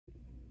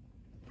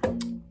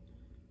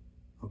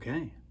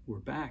Okay, we're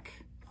back.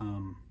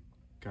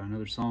 Got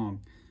another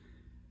song.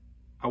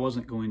 I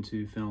wasn't going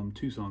to film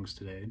two songs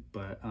today,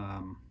 but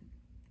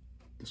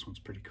this one's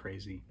pretty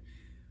crazy.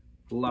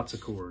 Lots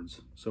of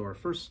chords. So our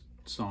first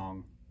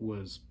song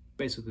was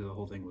basically the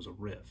whole thing was a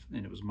riff,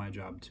 and it was my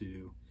job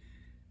to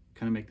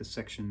kind of make the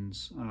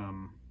sections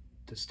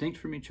distinct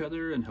from each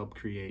other and help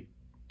create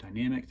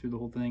dynamic through the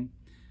whole thing.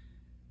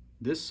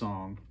 This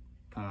song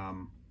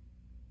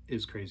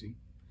is crazy.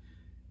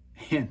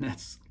 And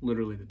that's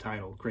literally the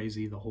title,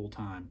 Crazy the Whole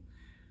Time.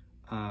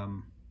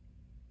 Man,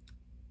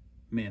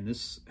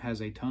 this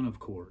has a ton of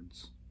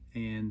chords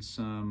and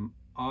some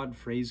odd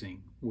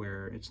phrasing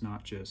where it's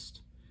not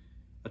just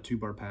a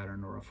 2-bar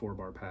pattern or a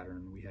 4-bar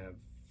pattern. We have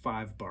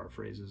 5-bar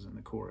phrases in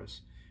the chorus,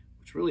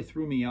 which really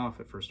threw me off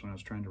at first when I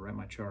was trying to write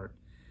my chart.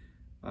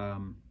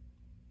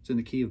 It's in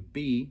the key of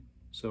B,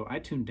 so I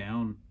tuned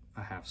down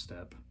a half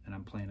step and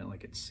I'm playing it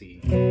like it's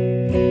C.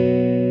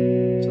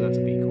 So that's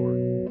a B chord.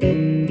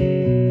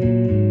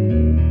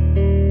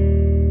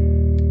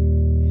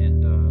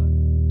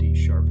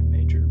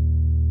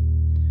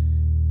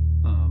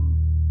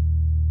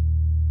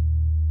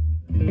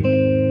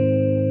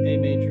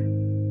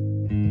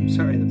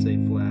 Sorry, that's A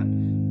flat,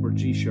 or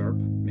G sharp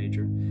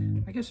major.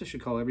 I guess I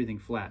should call everything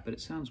flat, but it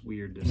sounds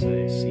weird to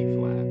say C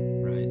flat,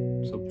 right?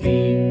 So B,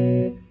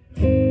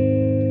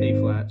 A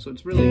flat, so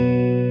it's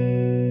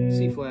really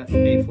C flat,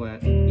 A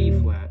flat, E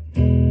flat,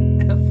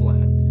 F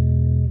flat.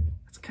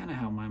 That's kind of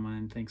how my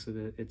mind thinks of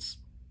it. It's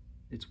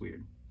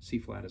weird. C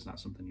flat is not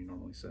something you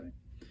normally say.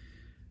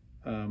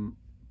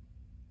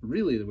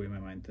 Really the way my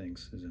mind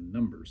thinks is in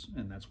numbers,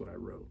 and that's what I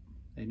wrote,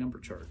 a number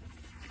chart.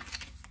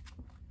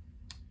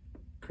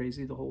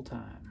 Crazy the whole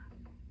time.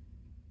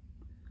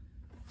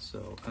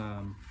 So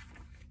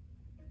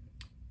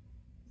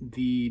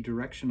the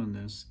direction on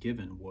this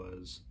given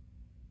was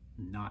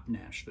not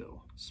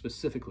Nashville.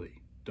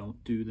 Specifically,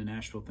 don't do the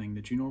Nashville thing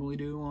that you normally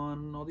do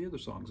on all the other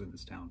songs in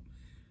this town.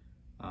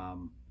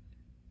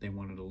 They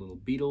wanted a little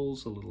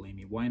Beatles, a little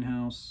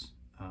Amy-Winehouse,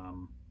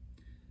 some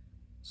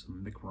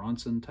Mick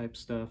Ronson type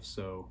stuff,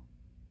 so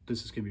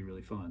this is gonna be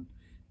really fun.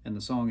 And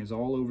the song is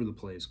all over the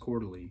place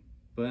chordally,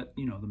 but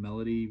you know, the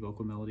melody,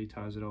 vocal melody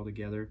ties it all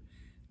together.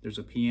 There's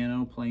a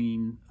piano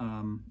playing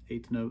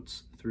eighth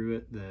notes through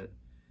it that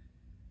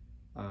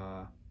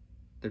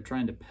they're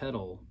trying to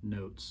pedal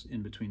notes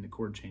in between the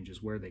chord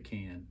changes where they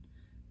can.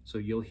 So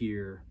you'll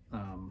hear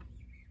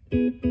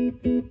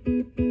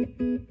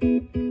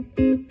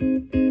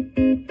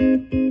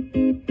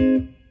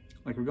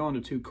like we're going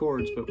to 2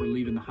 chords, but we're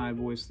leaving the high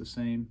voice the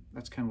same.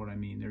 That's kind of what I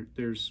mean.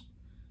 There's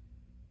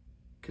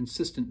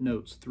consistent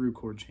notes through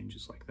chord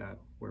changes like that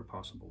where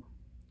possible.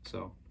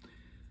 So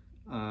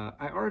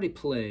I already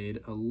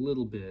played a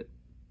little bit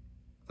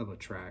of a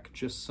track,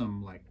 just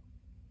some like,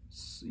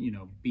 you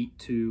know, beat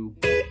 2.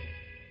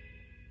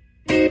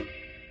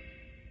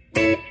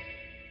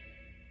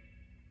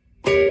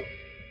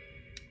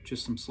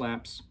 Just some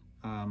slaps,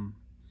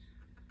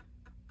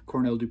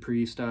 Cornell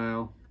Dupree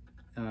style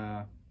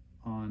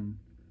in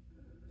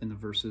the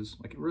verses,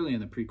 like really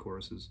in the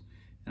pre-choruses.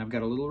 And I've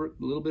got a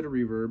little bit of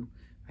reverb.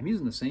 I'm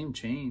using the same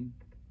chain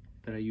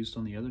that I used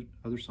on the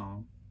other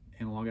song,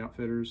 Analog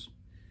Outfitters.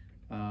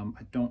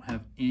 I don't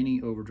have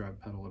any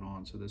overdrive pedal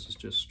on, so this is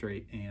just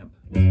straight amp.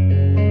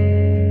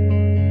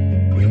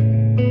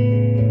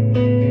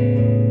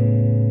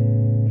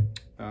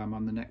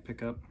 On the neck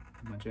pickup,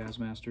 my Jazz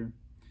Master.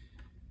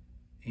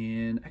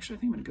 And actually, I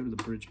think I'm gonna go to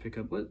the bridge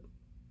pickup.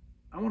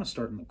 I wanna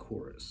start in the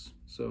chorus.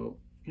 So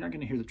you're not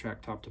gonna hear the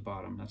track top to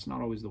bottom. That's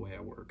not always the way I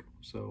work.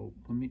 So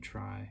let me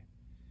try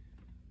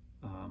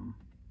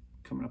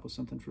coming up with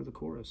something for the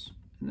chorus.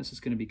 And this is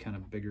gonna be kind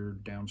of bigger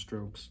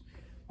downstrokes.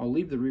 I'll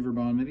leave the reverb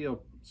on. Maybe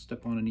I'll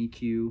step on an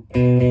EQ.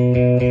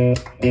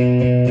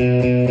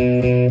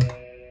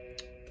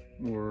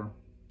 Or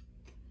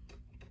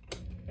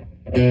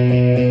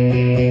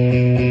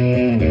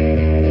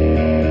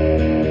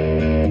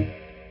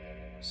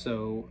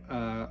so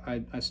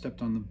I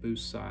stepped on the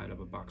boost side of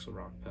a box of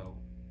rock pedal,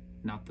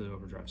 not the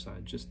overdrive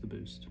side, just the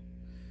boost.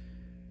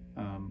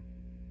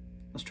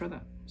 Let's try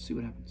that, see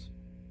what happens.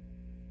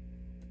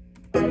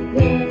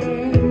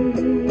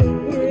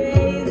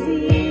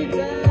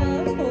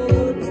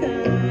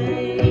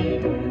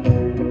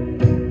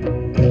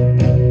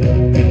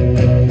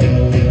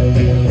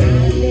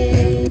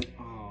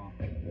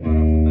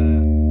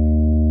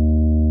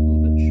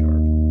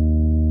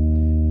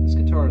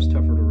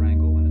 Tougher to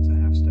wrangle when it's a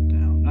half step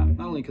down. Not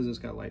only because it's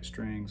got light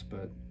strings,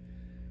 but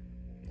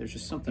there's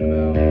just something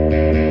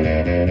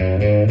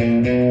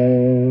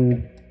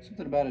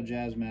about a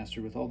Jazz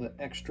Master with all the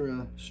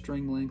extra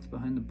string length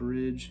behind the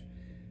bridge.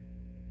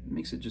 It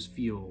makes it just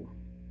feel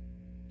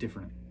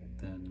different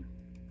than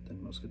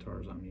most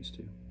guitars I'm used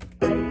to.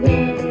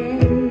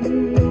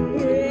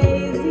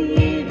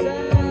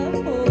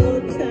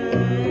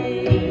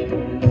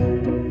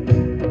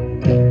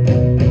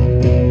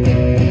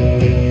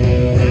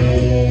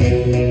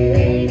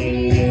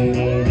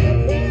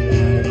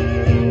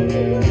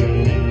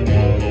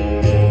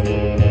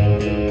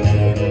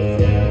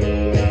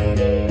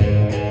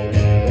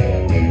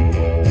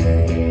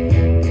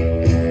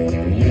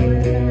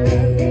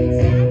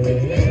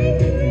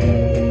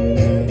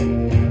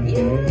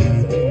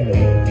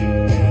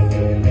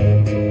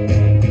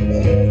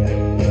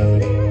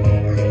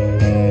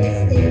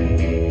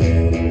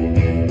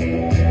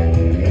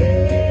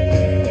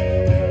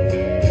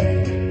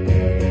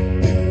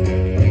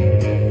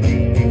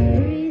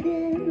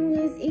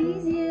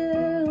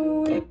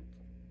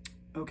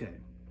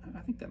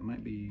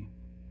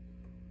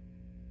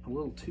 a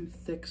little too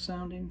thick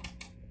sounding.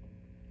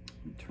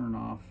 Turn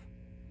off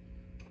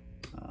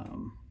a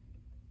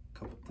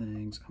couple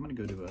things. I'm going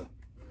to go to a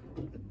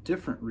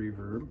different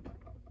reverb.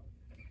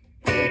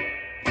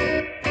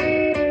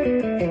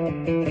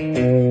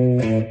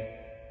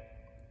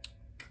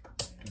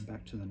 And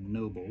back to the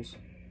Nobles.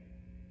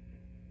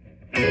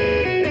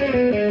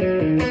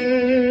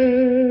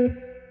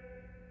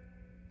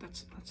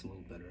 That's a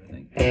little better, I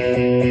think. I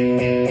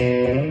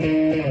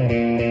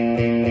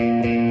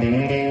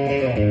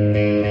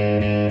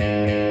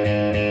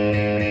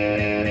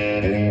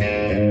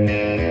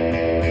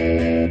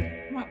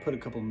might put a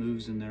couple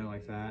moves in there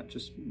like that,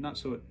 just not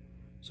so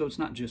it's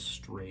not just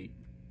straight.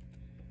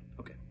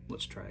 Okay,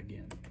 let's try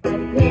again.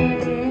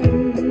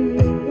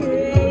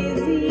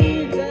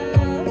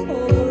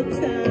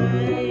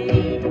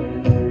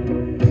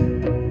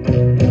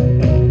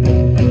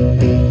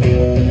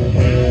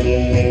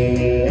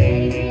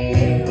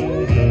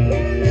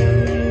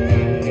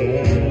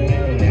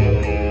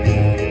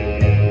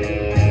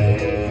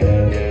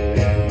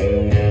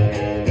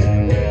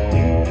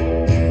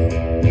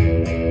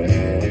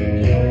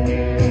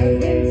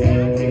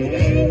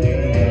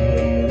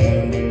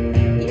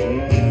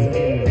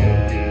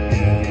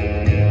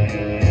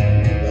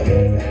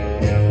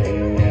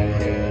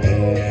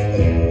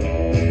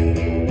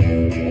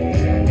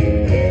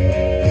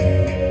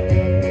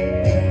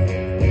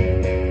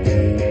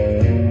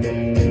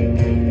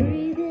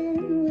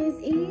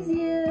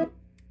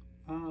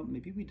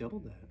 Maybe we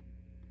doubled that.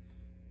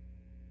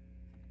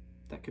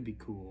 That could be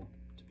cool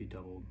to be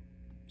doubled.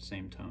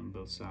 Same tone,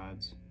 both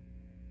sides.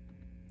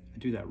 I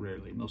do that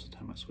rarely. Most of the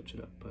time I switch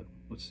it up, but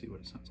let's see what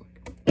it sounds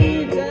like.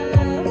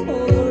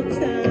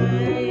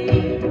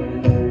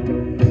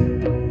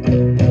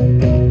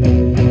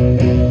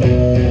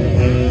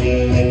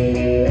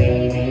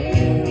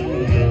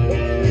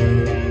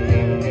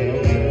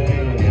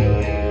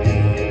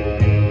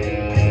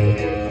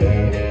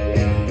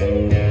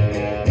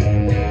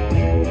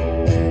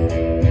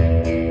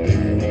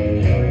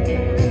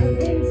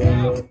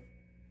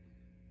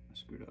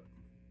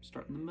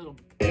 Start in the middle.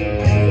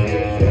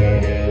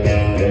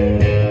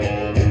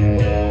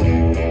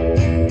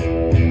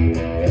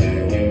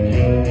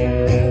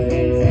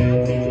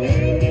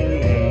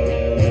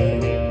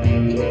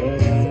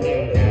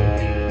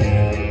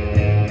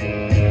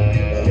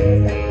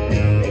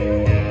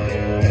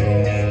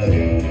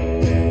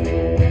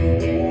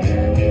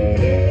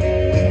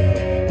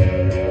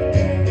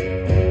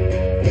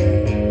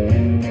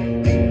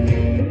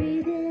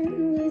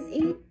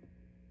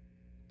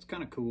 It's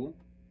kind of cool.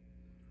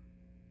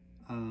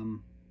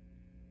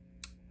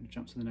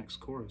 Jump to the next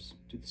chorus,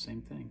 do the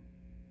same thing.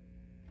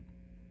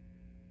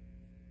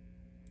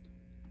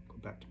 Go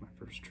back to my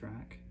first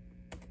track.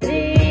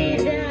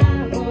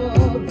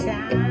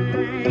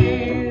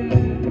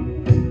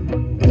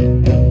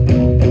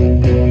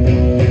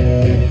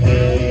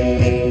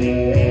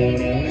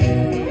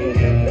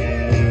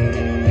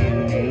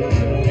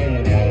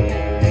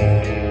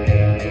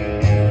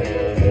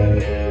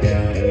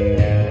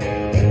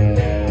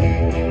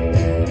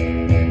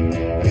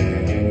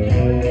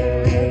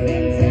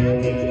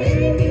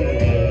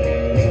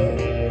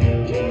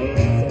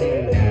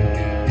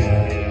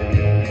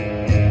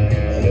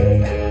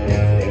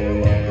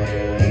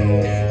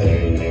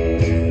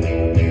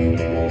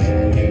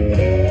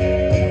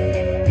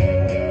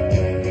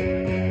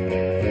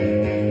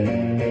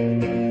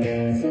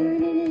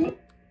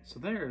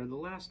 There, the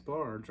last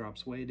bar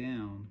drops way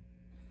down.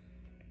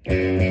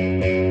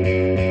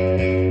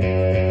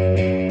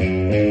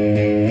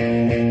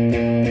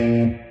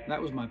 That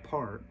was my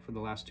part for the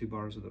last two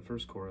bars of the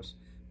first chorus,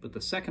 but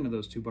the second of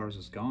those two bars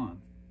is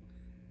gone.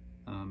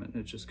 And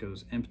it just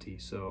goes empty,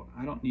 so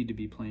I don't need to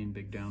be playing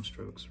big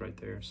downstrokes right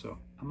there. So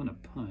I'm going to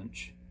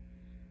punch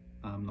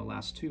the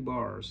last two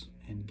bars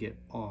and get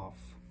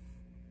off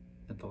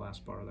at the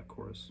last bar of that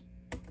chorus.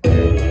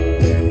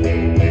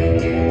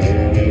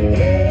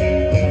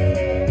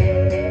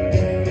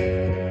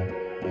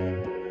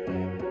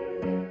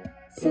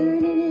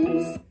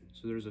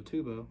 So there's a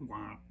tuba,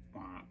 wah,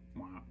 wah,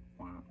 wah,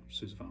 wah,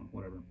 sousaphone,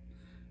 whatever,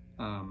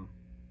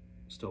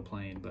 still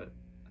playing, but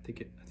I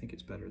think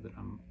it's better that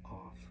I'm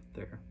off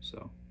there.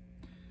 So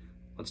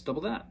let's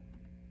double that.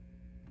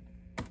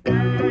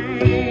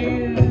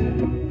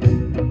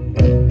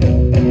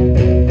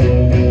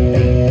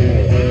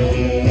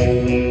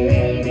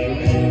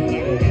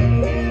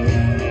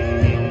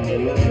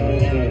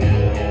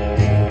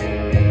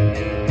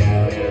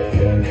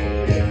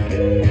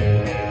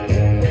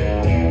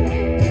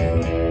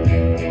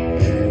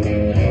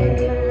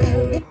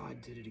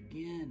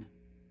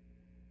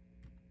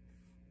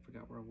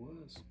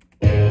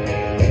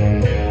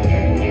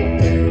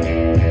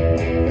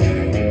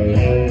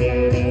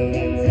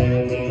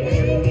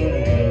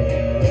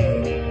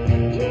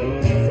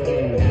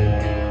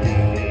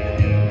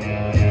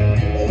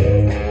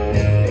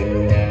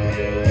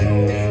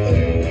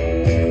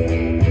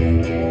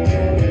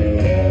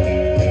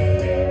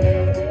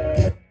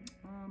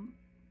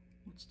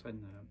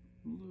 Tighten that up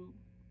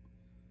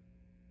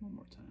one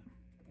more time.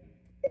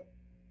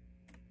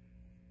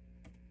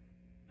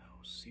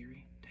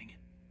 Siri, dang it.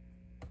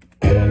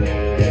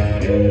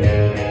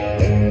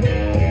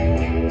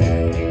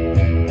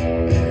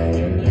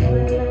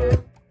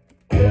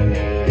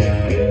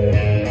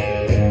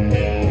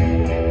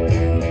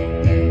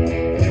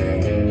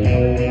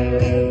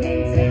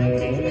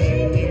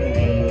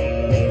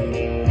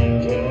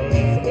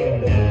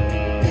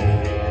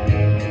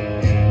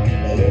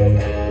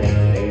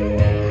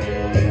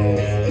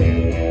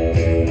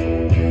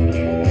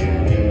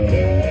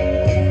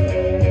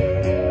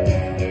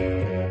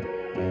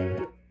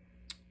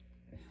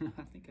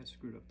 I think I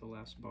screwed up the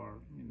last bar.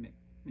 Let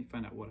me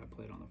find out what I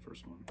played on the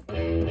first one.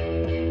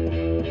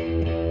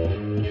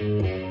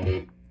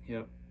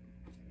 Yep.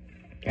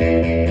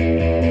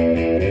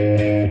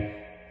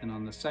 And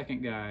on the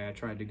second guy, I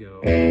tried to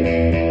go. It's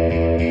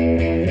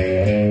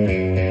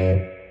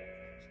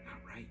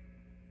not right.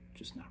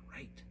 Just not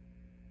right.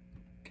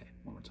 Okay,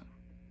 one more time.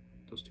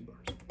 Those two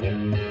bars. But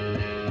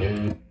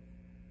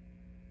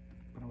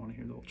I want to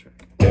hear the whole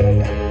track.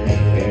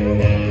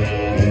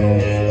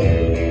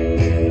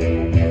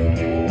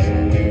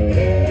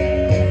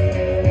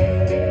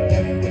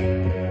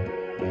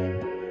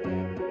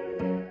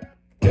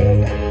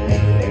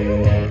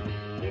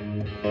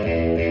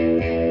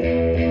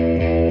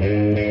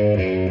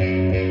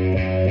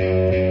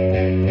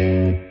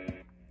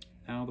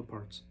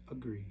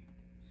 Agree.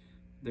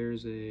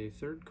 There's a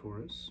third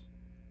chorus,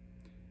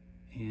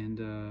 and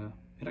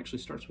it actually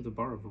starts with a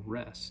bar of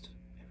rest.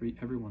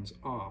 Everyone's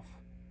off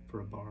for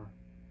a bar.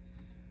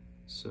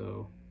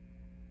 So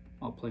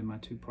I'll play my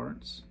two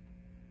parts,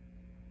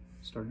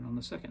 starting on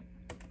the second.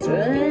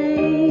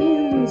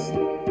 Times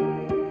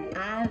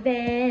I've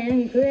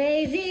been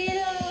crazy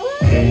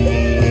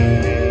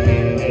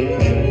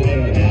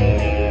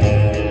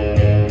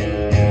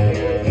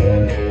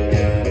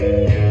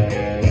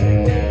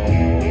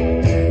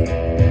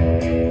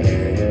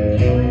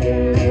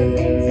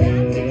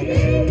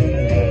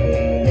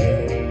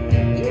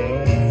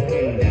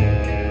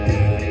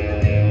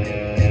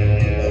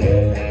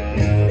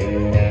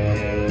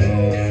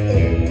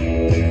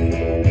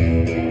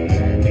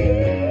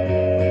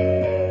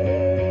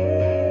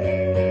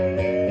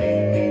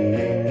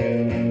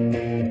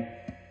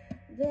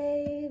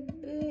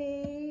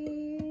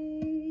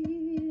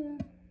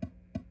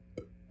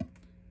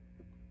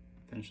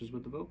Finishes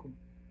with the vocal.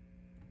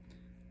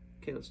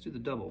 Okay, let's do the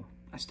double.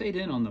 I stayed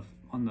in on the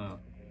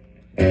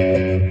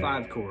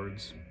 5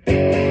 chords,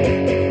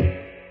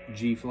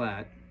 G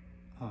flat,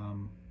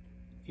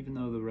 even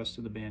though the rest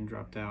of the band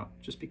dropped out,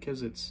 just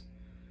because I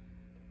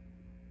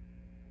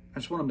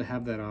just want them to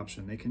have that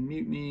option. They can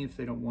mute me if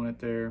they don't want it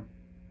there,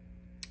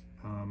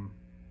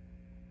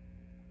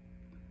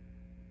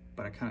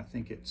 but I kind of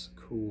think it's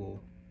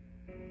cool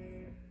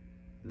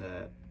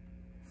that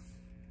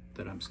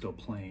I'm still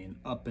playing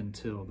up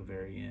until the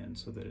very end,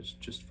 so that it's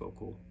just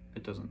vocal.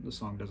 The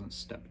song doesn't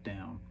step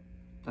down.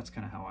 That's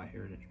kind of how I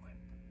hear it anyway.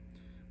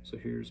 So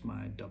here's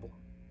my double.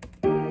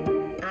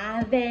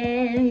 I've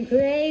been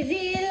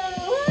crazy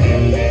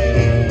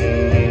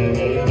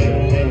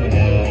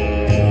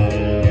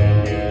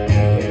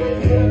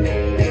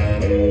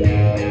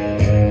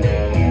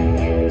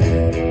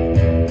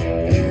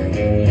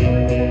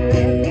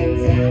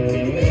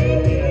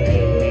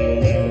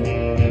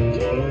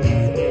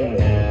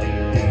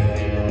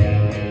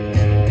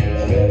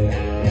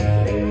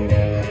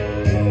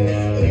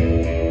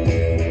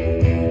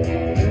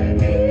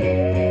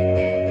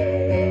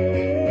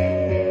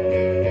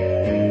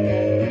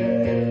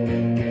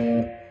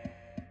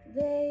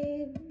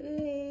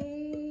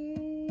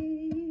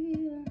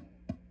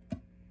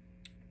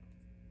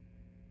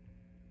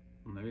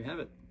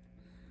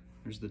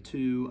There's the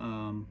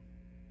two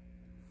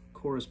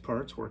chorus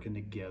parts working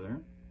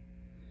together.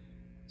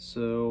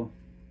 So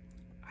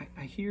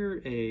I hear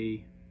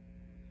a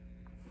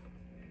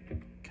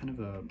kind of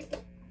a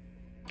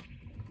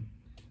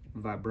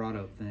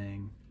vibrato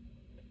thing.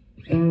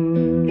 Those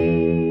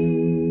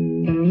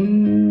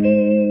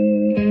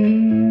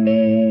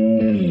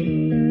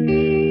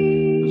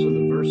are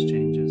the verse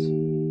changes.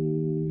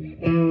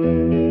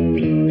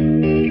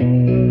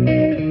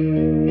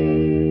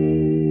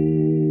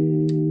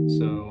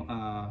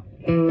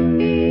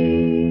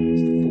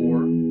 It's the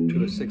 4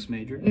 to a 6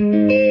 major,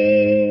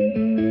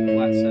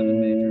 flat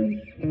 7 major,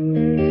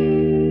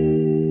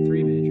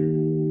 3 major.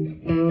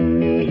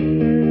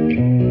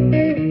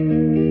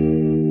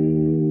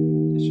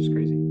 It's just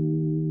crazy.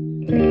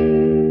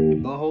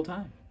 The whole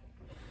time.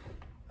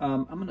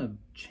 I'm gonna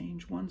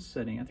change one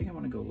setting. I think I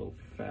want to go a little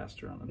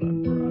faster on the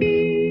vibrato.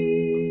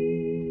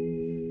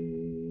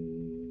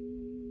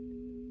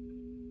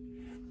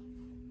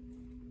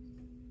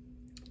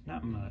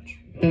 Not much.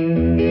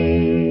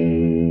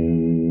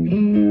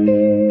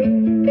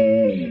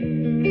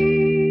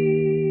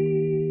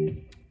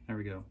 There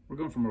we go. We're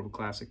going for more of a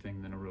classic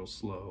thing than a real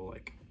slow,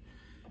 like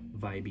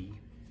vibey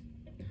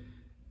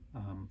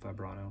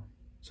vibrato.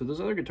 So those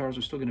other guitars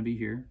are still going to be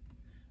here.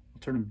 I'll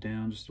turn them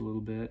down just a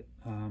little bit.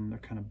 They're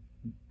kind of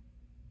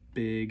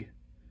big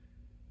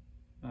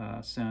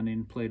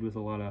sounding, played with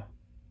a lot of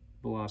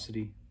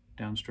velocity,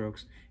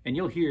 downstrokes. And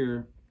you'll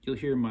hear you'll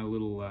hear my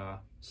little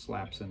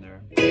slaps in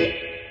there.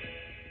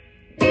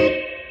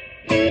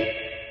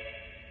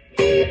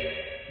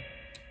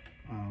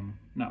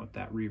 Not with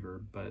that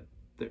reverb, but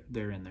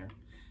they're in there.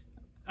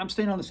 I'm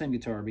staying on the same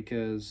guitar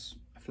because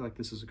I feel like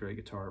this is a great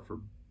guitar for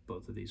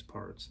both of these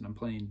parts, and I'm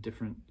playing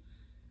different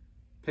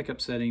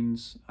pickup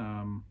settings.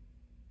 I'm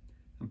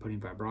putting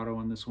vibrato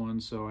on this one,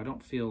 so I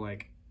don't feel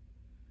like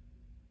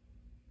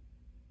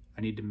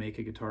I need to make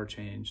a guitar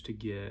change to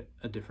get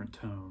a different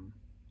tone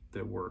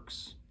that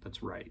works,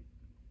 that's right,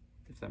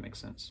 if that makes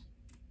sense.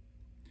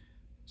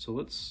 So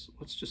let's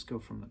just go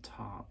from the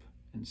top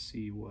and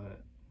see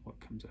what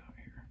comes out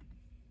here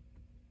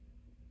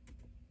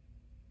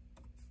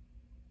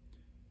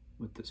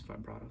with this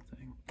vibrato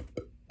thing.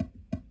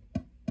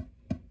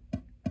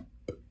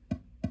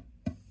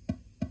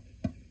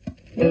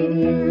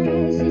 Maybe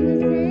I should have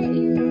sent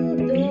you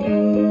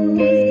those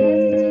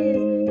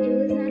messages. It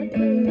was not a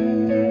good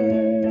love.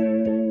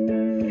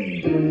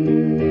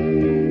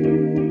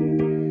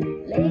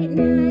 Late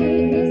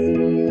night missing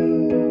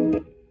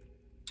you.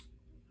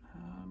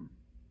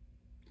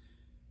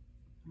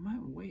 I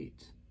might wait.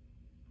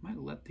 I might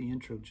let the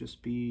intro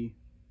just be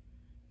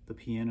the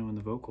piano and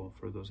the vocal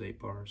for those 8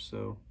 bars.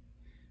 So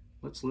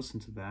let's listen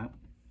to that,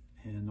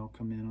 and I'll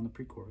come in on the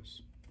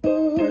pre-chorus.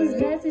 Those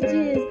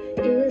messages,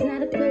 it was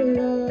not a good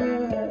love.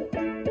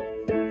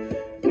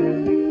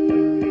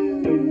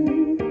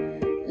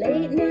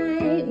 Late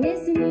night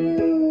missing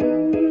you,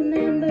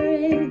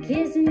 remembering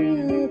kissing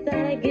you. Thought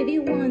I'd give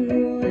you one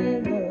more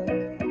look.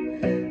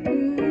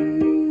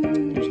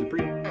 Here's the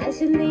pre. I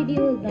should leave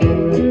you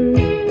alone.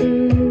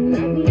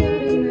 Lock me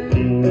out of my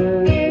room.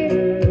 I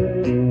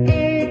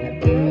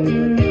bet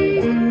you'd be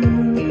out,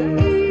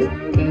 lost my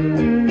mind.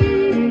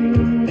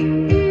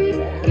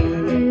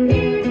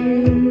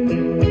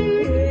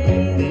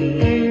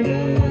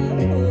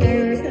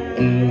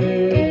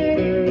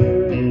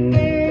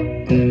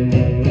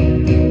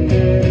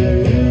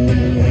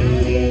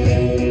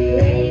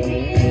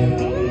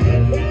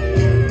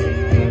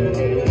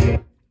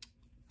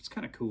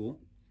 Cool.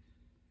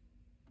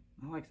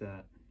 I like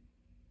that.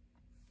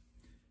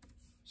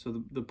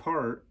 So the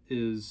part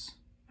is,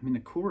 I mean, the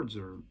chords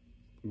are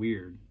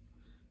weird.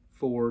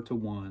 4 to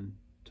 1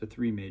 to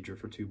 3 major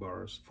for 2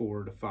 bars,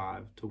 4 to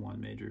 5 to 1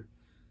 major.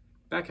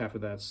 Back half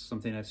of that's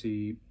something I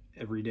see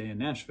every day in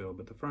Nashville,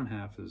 but the front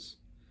half is,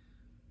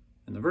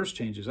 and the verse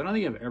changes. I don't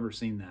think I've ever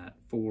seen that.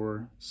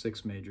 4,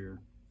 6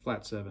 major,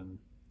 flat 7,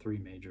 3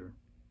 major,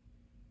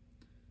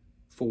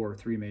 4,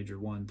 3 major,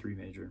 1, 3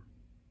 major.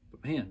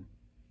 But man,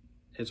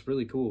 it's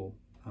really cool,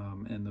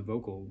 and the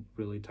vocal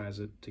really ties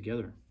it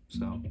together.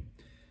 So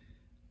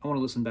I want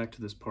to listen back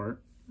to this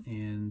part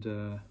and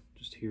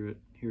just hear it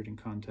in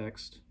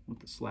context with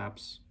the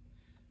slaps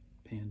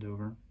panned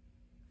over.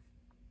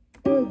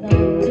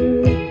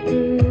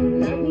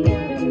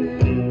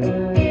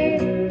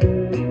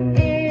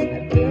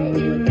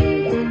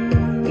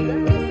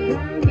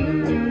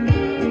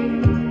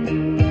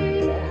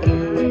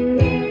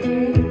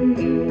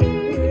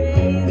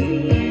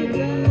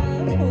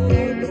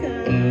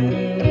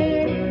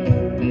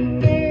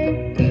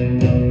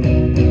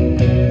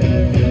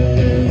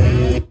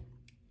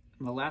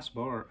 Last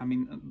bar, I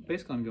mean,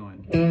 basically I'm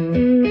going.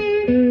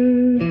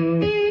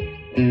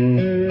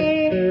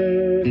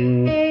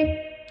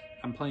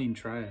 I'm playing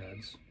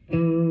triads.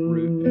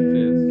 Root,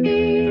 5th,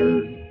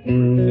 3rd,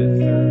 root, 5th,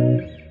 3rd,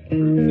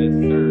 root, 5th,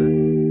 3rd,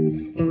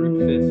 root,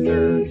 5th,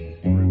 3rd,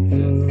 root,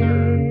 5th,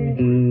 3rd,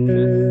 root,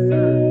 5th,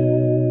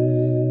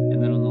 3rd. And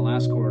then on the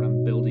last chord, I'm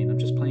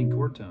just playing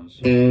chord tones.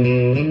 Root,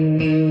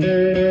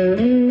 3rd,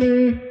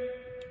 5th,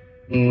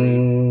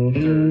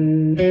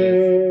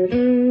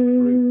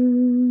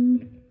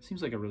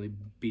 seems like a really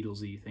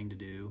Beatles-y thing to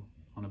do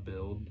on a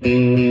build.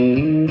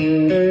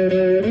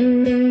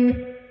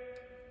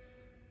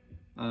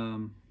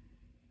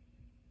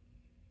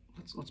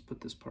 Let's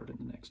put this part in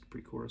the next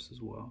pre-chorus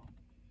as well.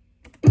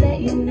 Let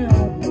you know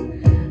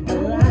I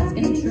lost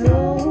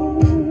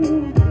control.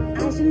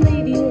 I should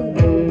leave you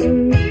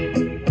alone.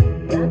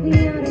 Lock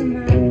me out of my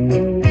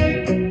room.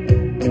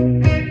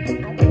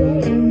 I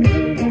bet you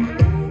knew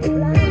that I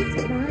lost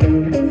my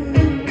room.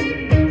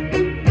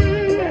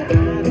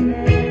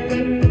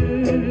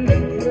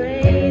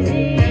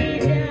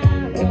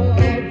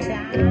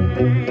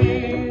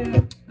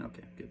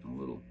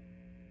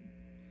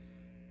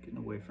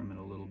 From it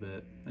a little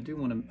bit. I do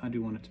want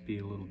it to be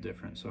a little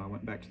different, so I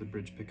went back to the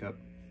bridge pickup,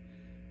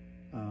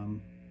 and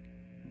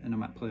I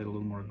might play it a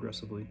little more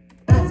aggressively.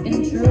 Lost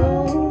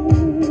control.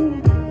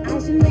 I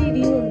should leave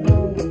you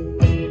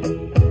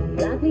alone.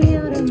 Lock me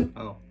out of.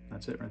 Oh,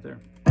 that's it right there.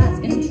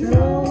 Lost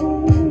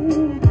control.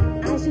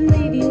 I should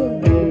leave you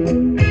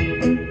alone.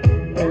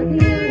 Lock me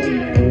out of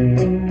my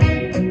room.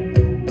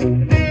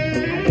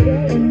 I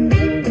bet you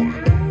knew that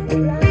I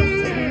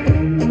lost my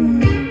room.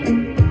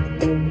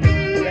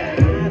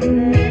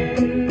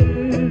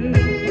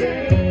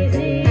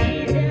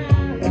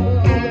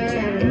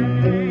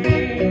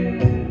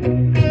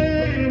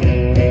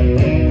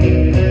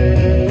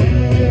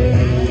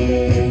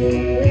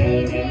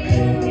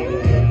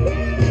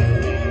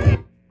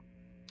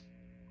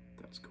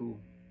 That's cool.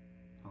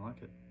 I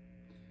like it.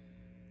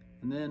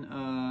 And then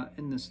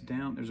in this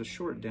down, there's a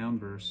short down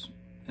verse,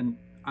 and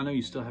I know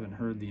you still haven't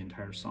heard the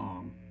entire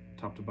song,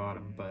 top to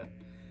bottom, but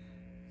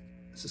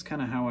this is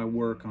kind of how I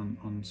work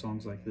on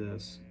songs like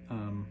this.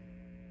 I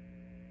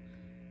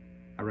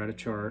write a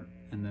chart,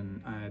 and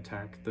then I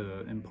attack the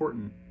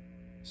important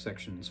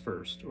sections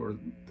first, or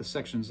the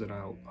sections that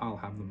I'll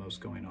have the most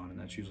going on, and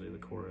that's usually the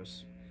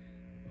chorus.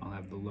 I'll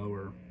have the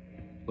lower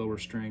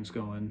strings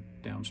going,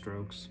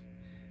 downstrokes,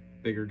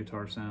 bigger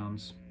guitar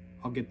sounds.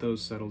 I'll get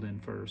those settled in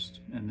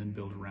first and then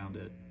build around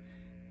it,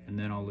 and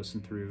then I'll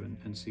listen through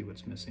and see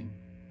what's missing.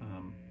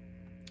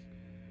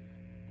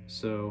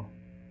 So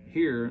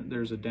here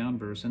there's a down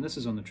verse, and this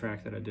is on the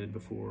track that I did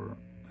before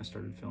I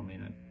started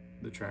filming it,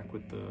 the track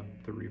with the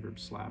reverb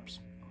slaps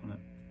on it.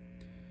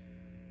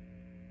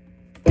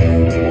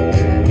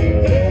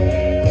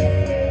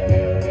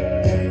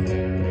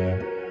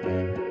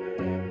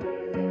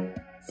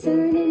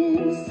 Turning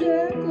in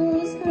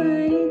circles,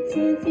 honey,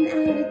 dancing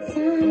out of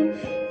time,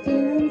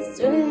 feeling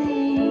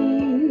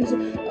strange,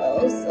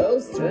 oh so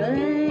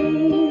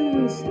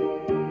strange.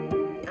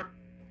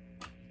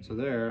 So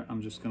there,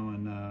 I'm just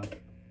going,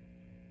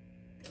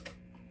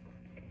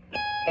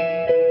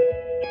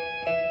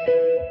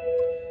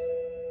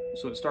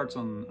 so it starts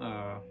on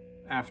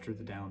after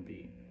the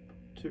downbeat.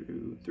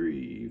 2,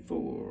 3,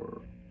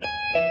 4.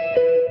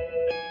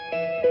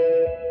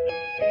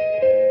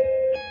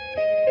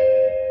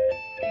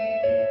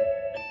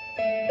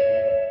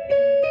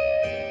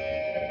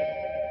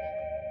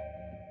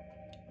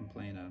 I'm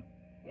playing a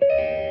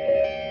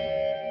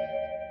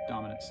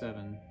dominant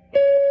 7.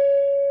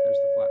 There's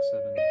the flat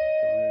 7, the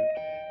root,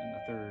 and the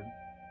third.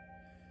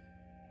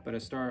 But I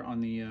start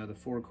on the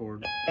 4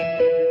 chord,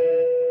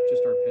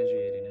 just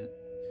arpeggiating it,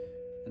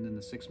 and then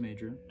the 6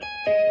 major,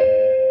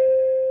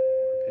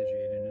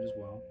 arpeggiating it as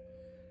well,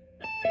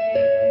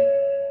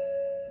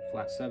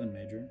 flat 7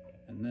 major,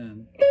 and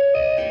then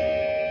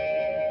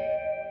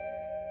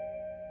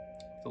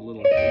the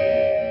little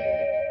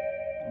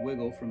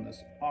wiggle from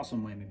this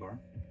awesome whammy bar.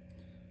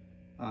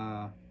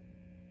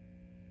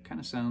 Kind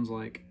of sounds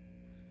like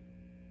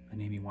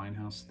an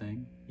Amy-Winehouse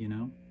thing, you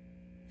know?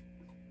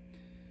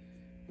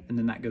 And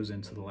then that goes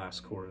into the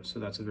last chorus, so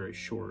that's a very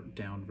short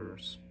down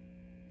verse.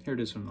 Here it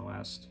is from the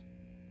last,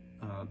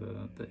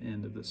 the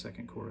end of the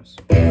second chorus.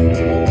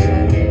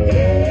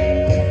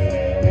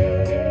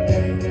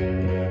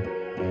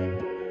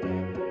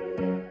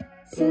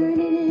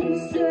 Turning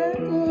in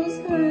circles,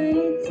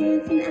 honey,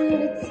 dancing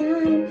out of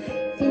time,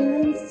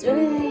 feeling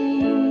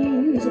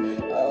strange,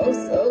 oh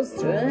so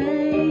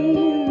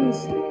strange.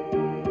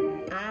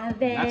 I've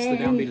been That's the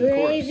downbeat of the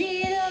chorus.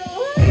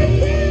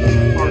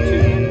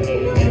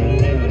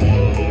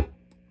 R2.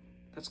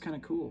 That's kind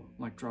of cool.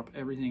 Like, drop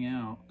everything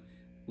out,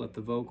 let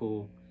the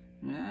vocal,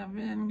 I've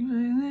been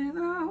crazy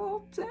the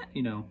whole time,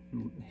 you know,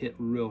 hit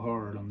real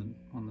hard on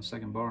the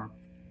second bar.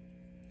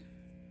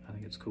 I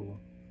think it's cool.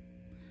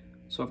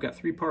 So I've got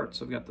 3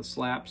 parts. I've got the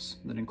slaps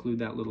that include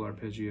that little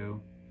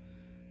arpeggio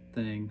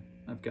thing.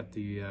 I've got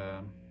the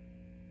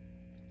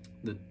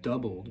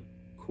doubled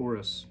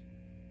chorus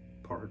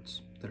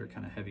parts that are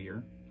kind of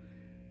heavier.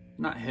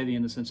 Not heavy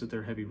in the sense that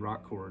they're heavy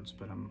rock chords,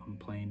 but I'm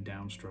playing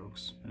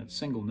downstrokes, and it's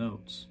single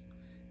notes.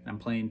 And I'm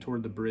playing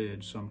toward the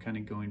bridge, so I'm kind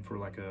of going for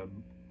like a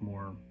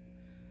more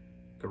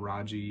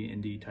garagey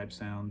indie type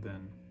sound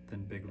than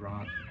big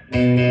rock.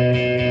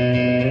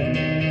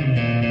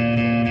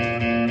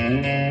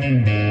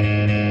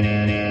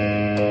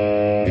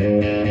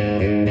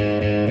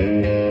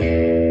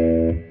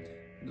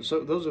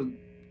 So those are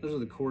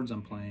the chords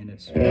I'm playing.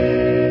 It's 1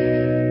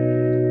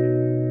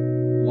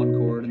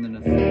 chord and then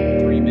a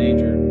 3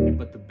 major,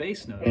 but the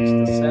bass note is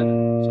the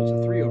 7, so it's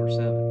a 3 over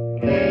 7.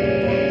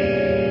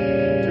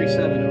 3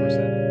 7 over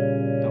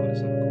 7, dominant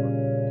 7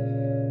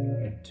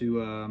 chord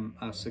to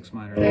a 6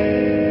 minor.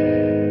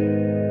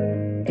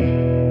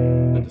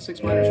 But the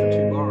 6 minor is for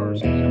 2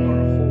 bars and then a bar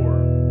of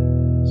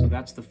 4, so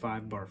that's the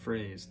 5 bar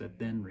phrase that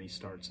then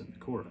restarts in the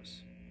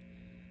chorus.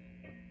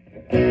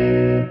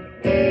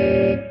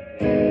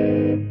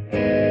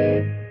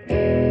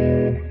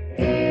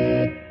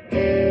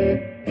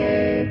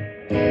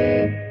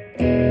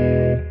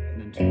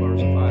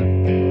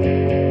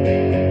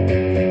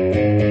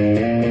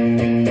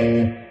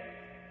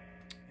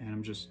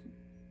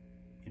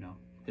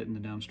 Hitting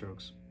the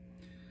downstrokes.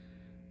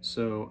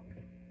 So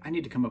I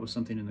need to come up with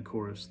something in the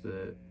chorus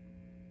that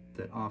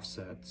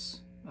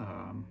offsets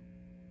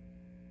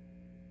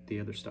the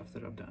other stuff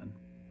that I've done,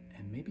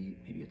 and maybe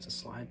it's a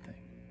slide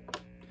thing.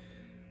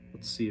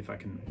 Let's see if I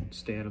can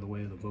stay out of the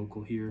way of the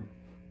vocal here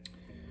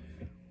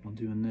while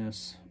doing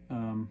this.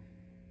 Yeah,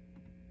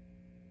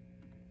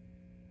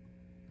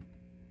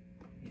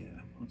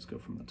 let's go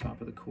from the top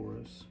of the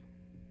chorus.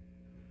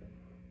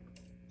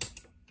 I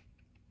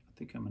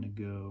think I'm gonna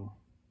go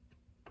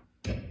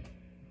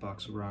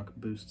box of rock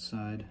boost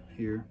side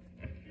here.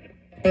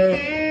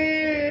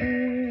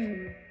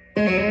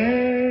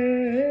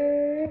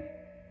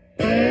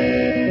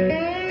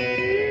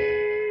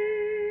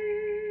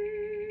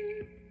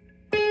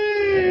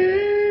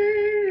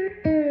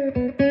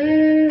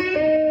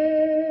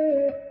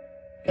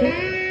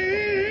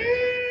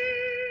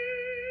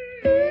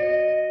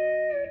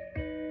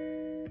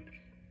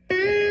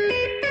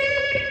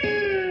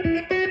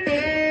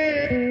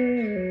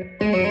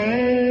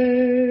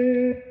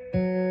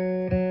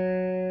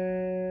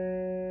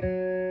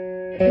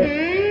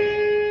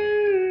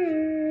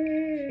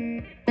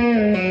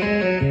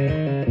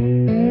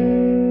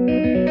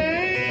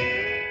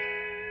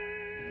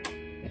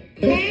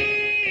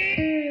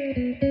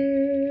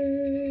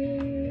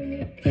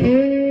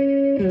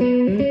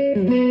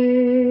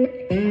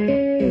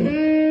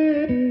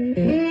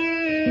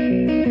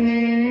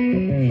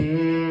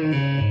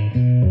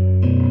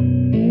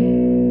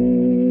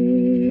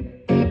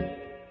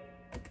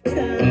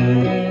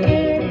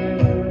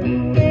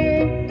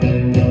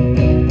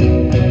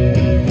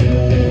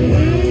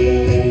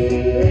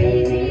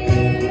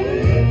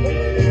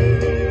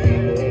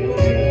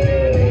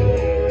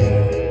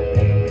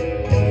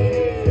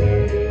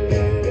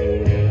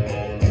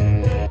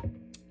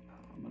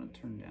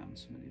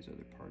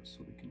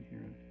 So we can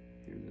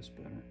hear this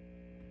better.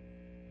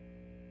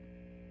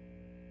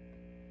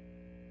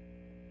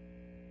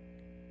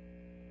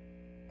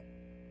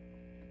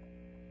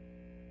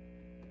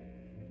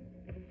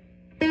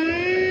 I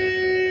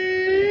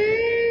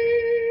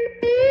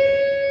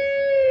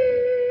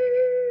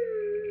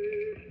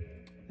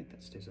think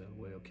that stays out of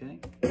the way okay.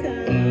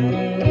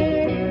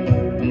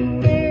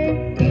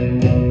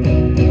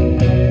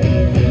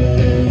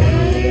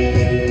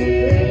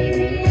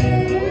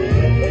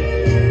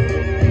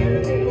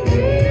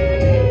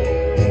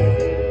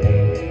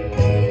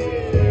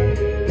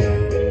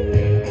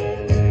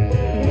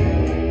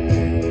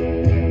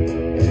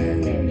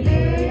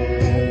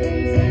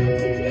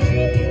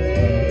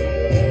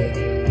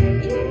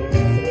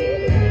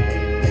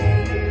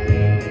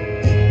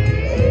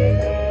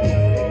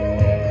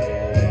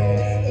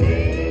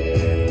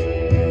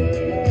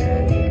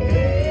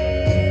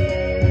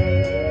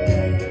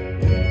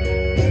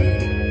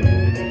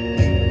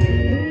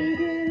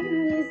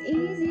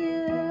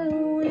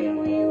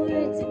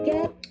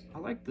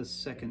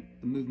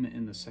 The movement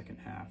in the second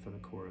half of the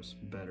chorus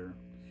better.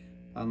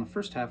 On the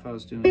first half I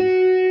was doing, I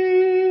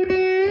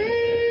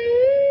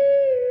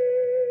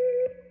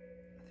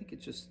think it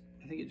just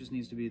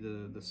needs to be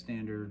the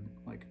standard,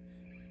 like,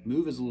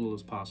 move as little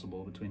as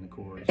possible between the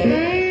chords.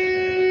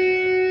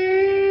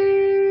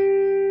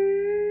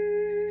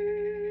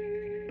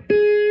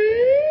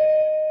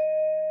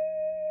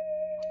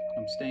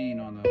 I'm staying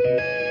on the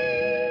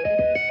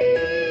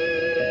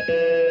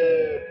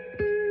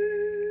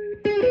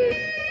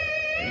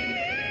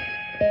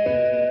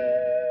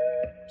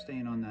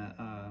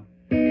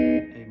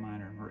A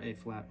minor or A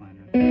flat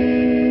minor.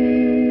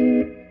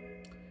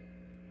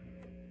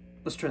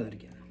 Let's try that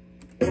again.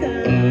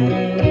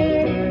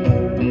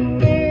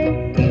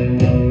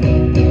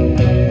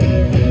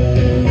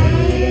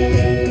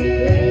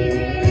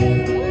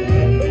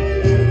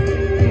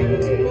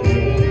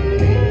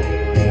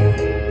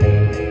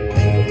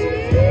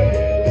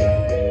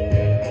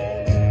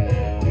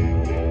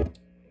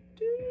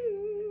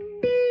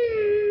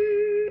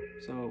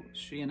 So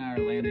she and I are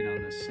landing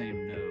on the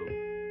same note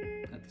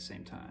at the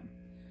same time.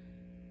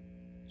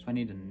 So I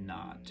need to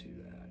not do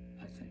that,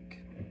 I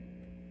think.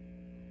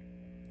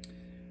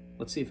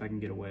 Let's see if I can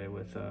get away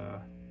with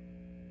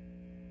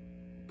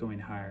going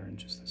higher in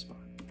just this spot.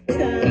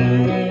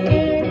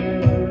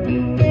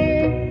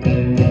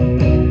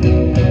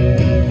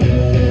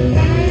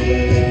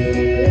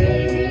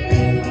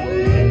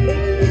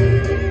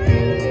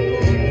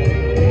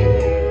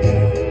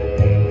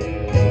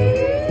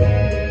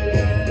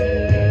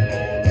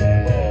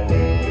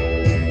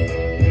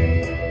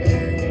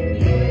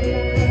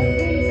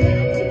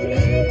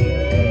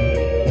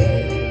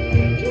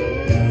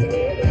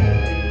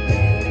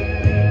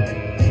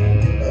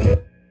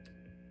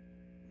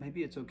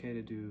 Maybe it's okay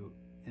to do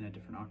in a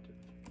different octave.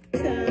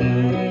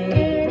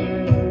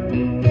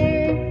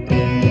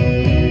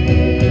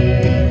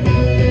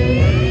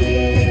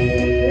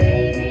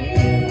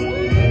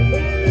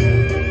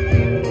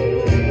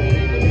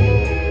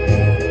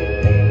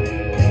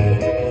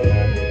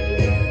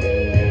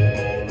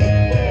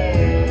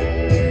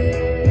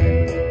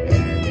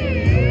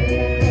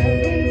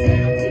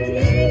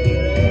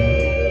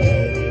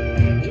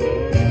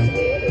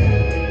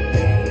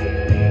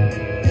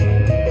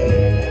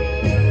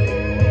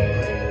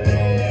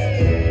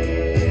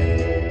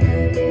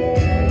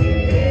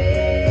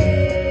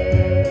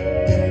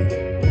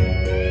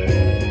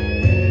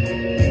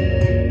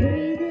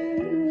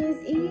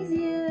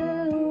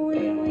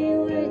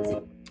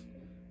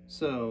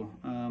 So,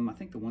 I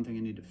think the one thing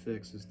I need to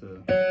fix is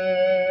the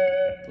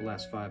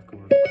last 5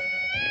 chords.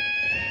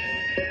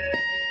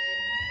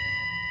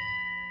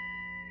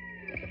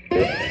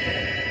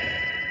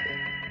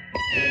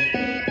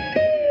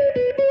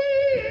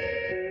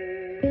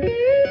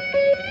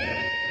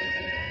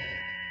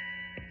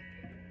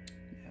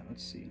 Yeah,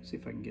 let's see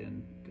if I can get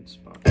in a good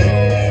spot.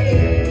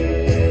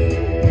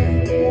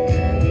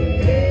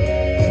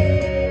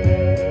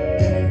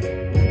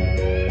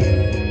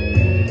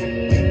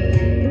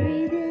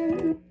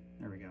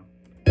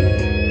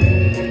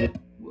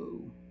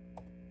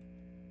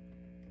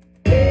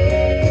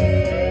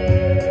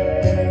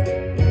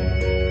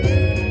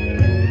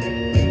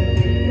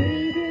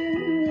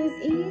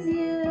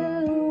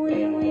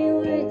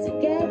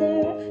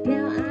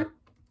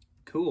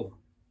 Cool.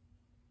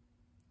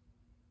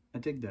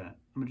 dig that.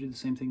 I'm gonna do the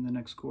same thing in the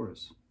next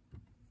chorus.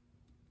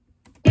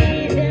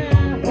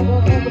 I'm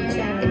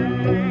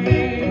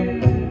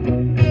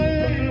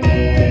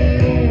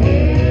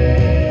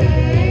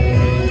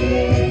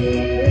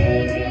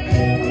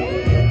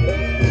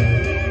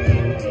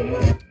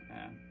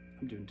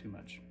doing too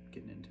much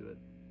getting into it.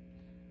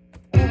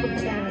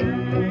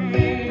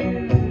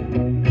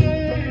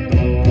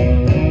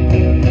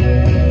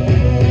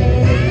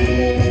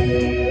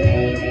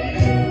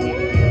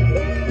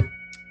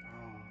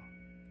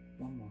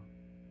 One more.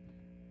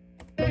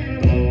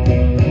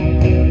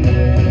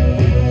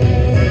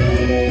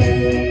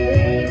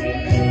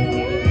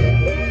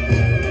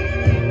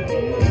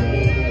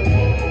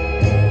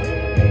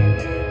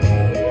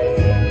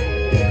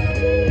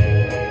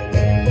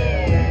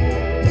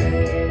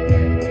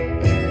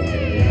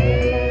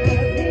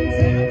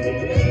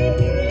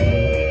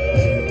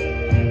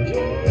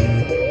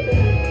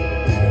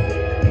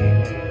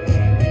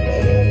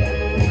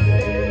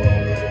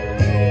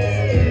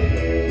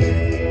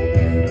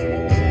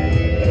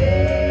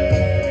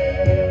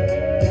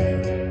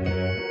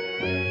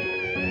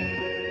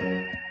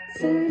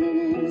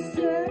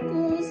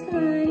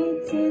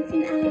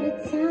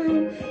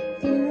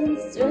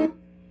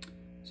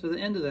 So the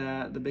end of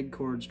that, the big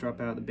chords drop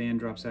out, the band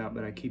drops out,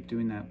 but I keep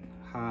doing that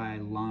high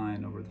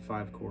line over the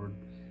 5 chord.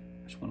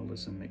 I just want to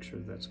listen, make sure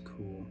that's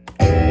cool. I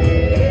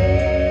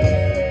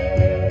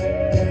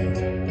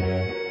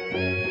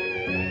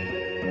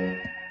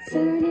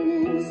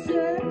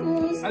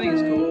think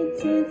it's cool.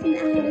 I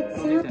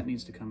think that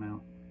needs to come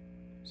out.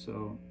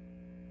 So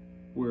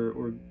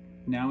we're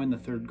now in the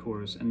 3rd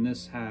chorus, and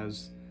this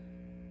has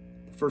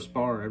the first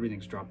bar,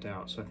 everything's dropped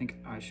out, so I think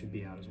I should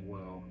be out as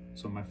well.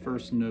 So my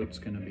first note's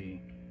going to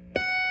be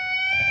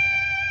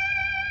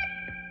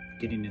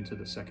getting into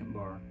the 2nd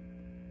bar.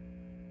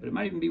 But it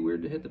might even be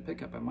weird to hit the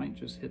pickup. I might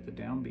just hit the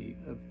downbeat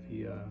of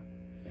the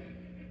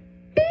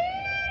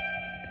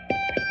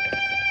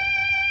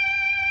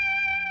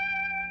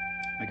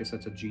I guess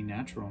that's a G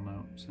natural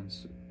note,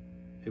 since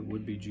it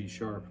would be G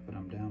sharp, but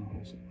I'm down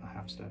a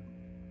half step.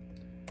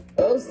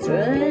 Oh,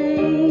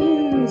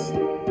 strange,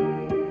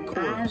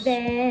 I've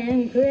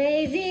been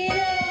crazy.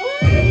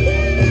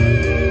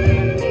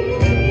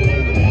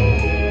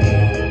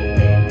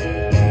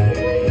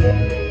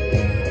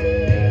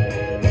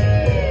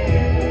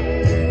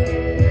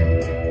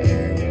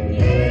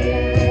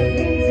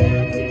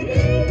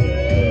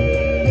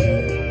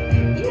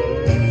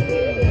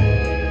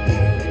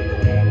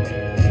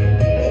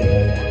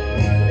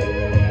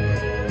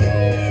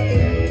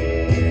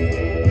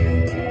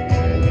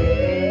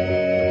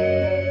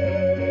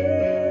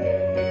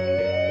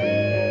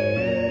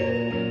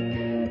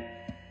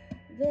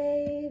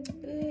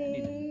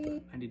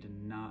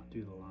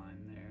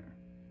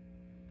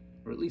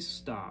 Or at least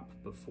stop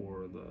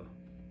before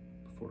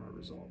I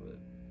resolve it,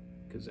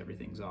 because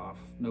everything's off.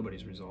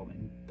 Nobody's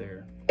resolving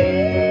there.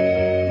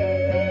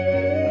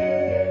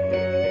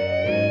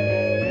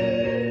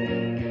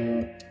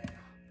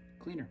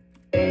 Cleaner.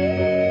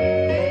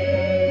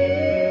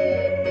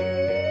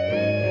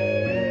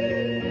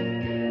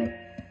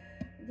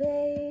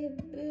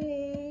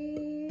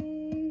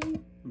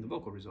 And the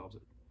vocal resolves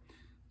it.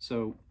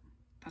 So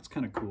that's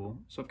kind of cool.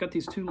 So I've got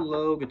these 2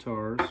 low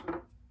guitars.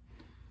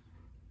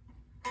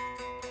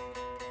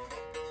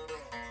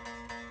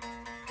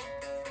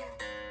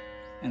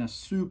 And a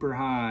super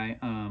high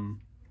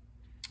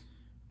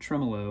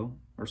tremolo,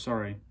 or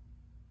sorry,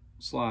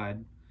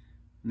 slide.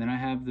 And then I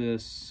have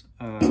this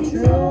pitch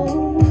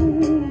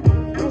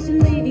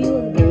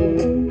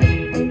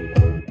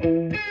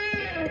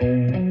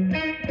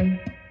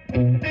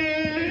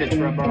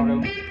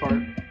vibrato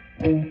part.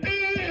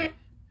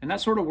 And that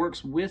sort of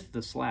works with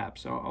the slap,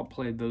 so I'll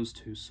play those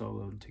 2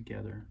 soloed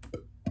together.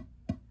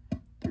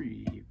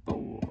 3,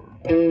 4.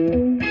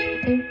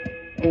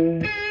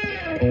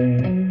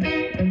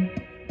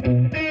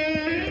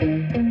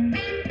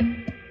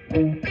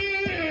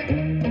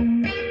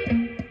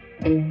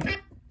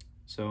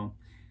 So,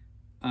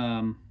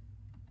 I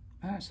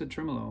said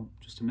tremolo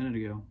just a minute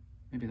ago.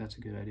 Maybe that's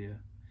a good idea.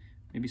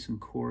 Maybe some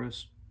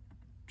chorus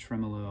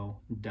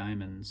tremolo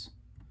diamonds.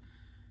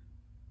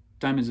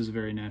 Diamonds is a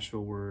very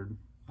Nashville word.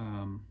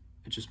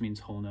 It just means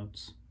whole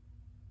notes.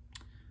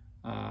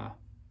 It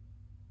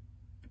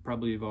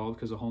probably evolved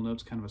because a whole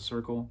note's kind of a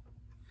circle,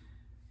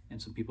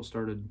 and some people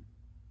started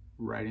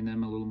writing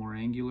them a little more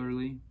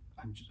angularly.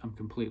 I'm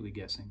completely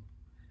guessing.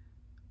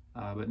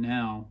 But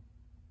now,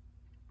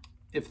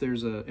 if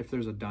there's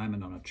a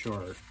diamond on a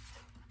chart,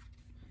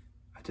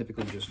 I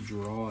typically just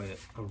draw it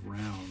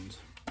around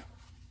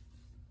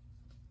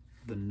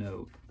the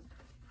note.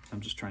 I'm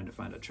just trying to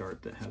find a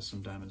chart that has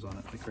some diamonds on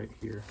it, like right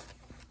here.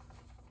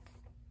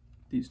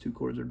 These 2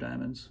 chords are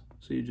diamonds,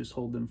 so you just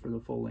hold them for the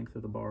full length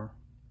of the bar.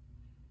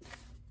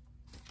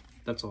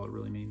 That's all it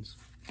really means.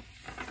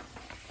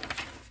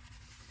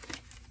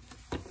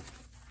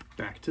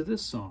 Back to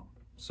this song.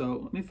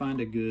 So let me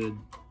find a good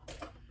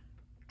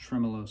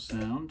tremolo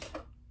sound.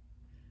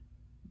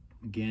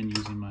 Again,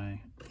 using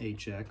my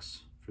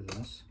HX for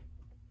this.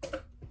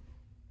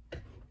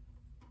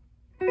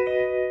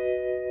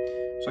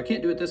 So I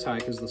can't do it this high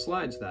because the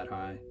slide's that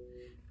high,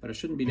 but I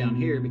shouldn't be down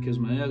here because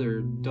my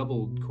other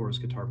double chorus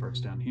guitar part's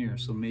down here.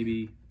 So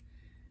maybe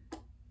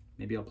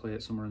I'll play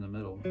it somewhere in the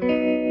middle.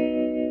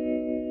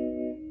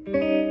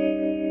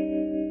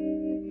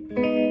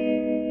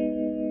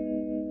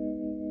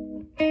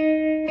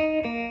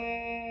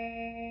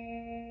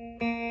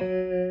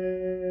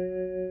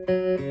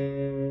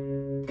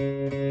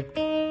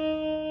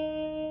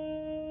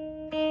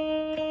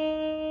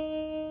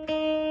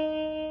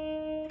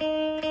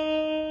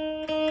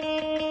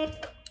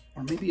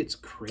 Or maybe it's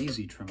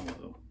crazy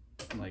tremolo.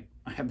 Like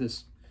I have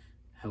this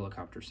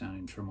helicopter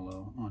sounding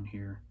tremolo on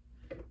here.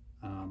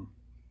 And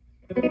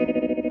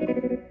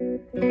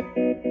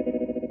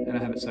I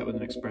have it set with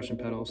an expression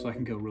pedal so I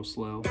can go real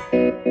slow.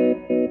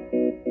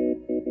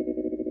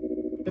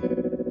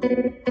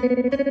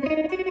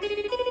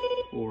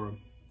 Or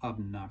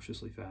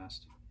obnoxiously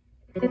fast.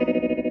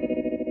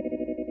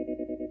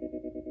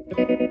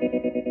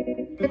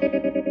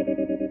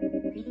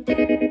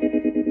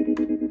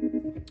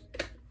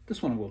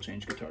 This one we'll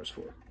change guitars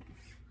for.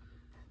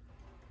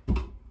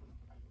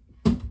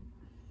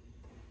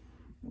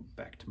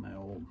 Back to my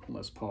old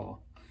Les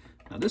Paul.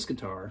 Now this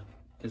guitar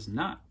is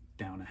not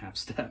down a half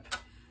step,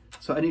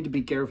 so I need to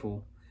be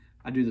careful.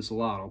 I do this a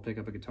lot. I'll pick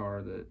up a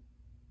guitar that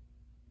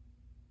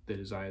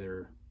is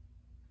either,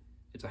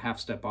 it's a half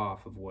step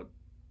off of what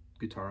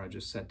guitar I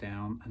just set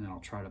down, and then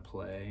I'll try to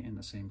play in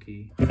the same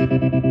key.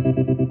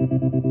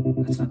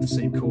 That's not the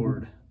same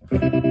chord.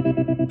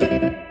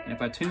 And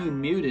if I tune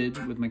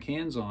muted with my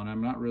cans on,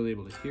 I'm not really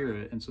able to hear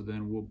it, and so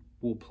then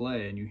we'll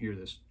play and you hear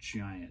this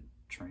giant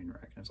train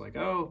wreck. And it's like,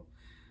 oh,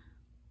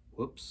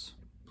 whoops,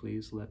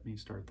 please let me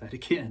start that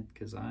again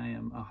because I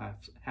am a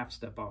half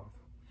step off.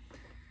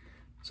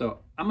 So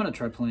I'm gonna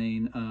try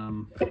playing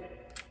the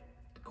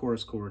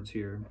chorus chords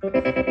here. So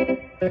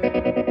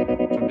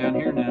I'm down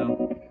here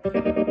now.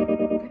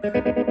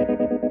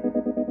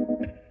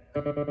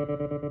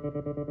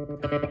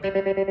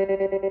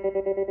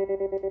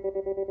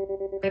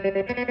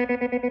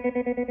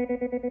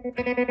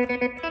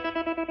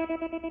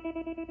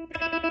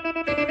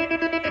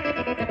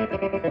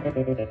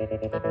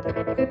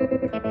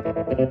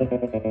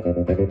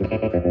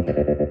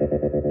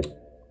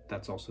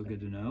 That's also good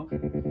to know.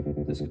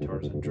 This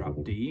guitar is in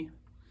drop D.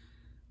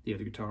 The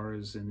other guitar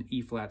is in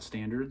E flat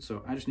standard,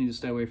 so I just need to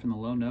stay away from the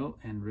low note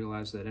and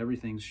realize that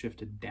everything's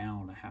shifted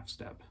down a half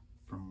step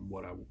from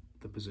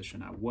the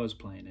position I was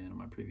playing in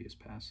my previous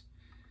pass.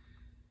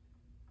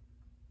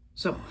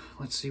 So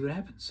let's see what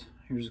happens.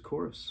 Here's the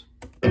chorus.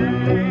 I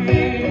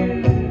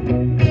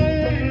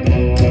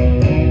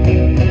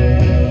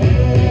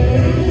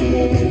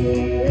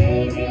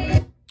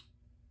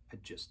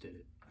just did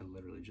it. I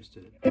literally just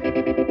did it.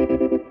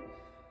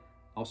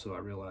 Also, I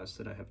realized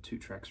that I have 2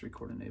 tracks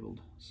record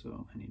enabled,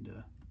 so I need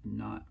to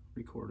not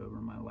record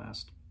over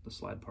the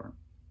slide part.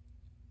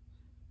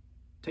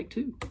 Take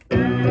 2.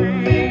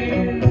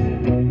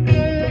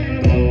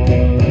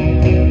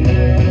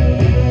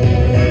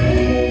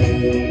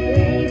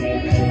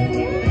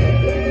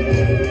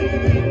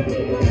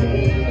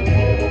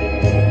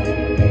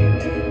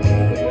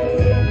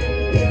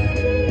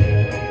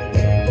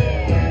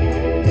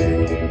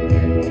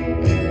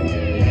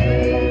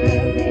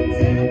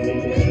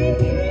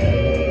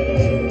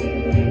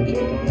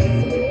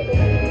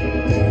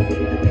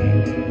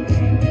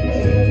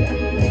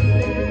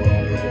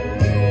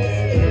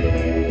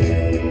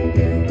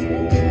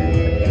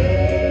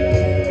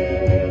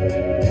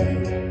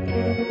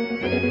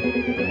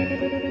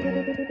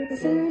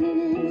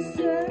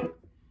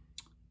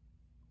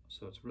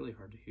 So it's really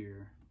hard to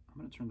hear.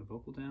 I'm going to turn the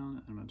vocal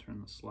down and I'm going to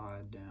turn the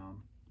slide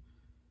down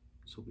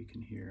so we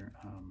can hear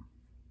what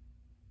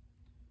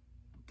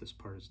this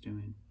part is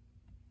doing.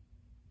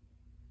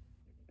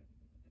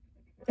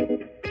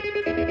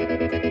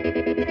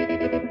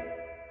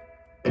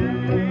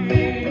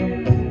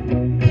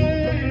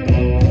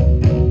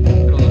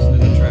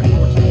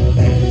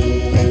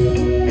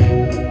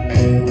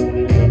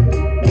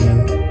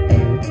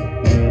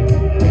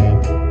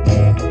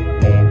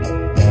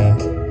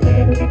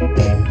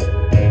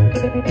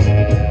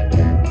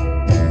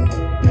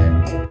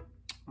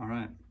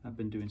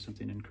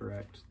 Something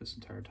incorrect this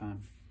entire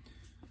time.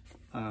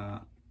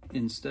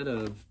 Instead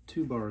of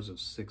 2 bars of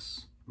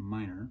 6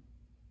 minor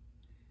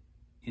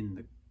in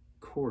the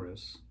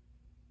chorus,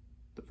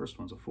 the first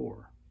one's a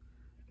 4.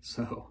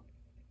 So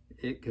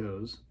it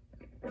goes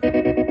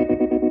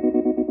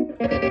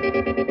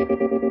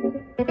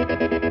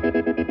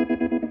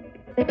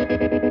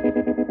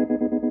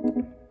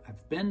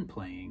I've been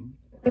playing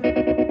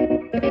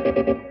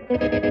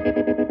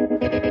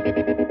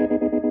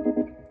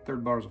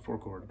 3rd bar is a 4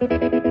 chord.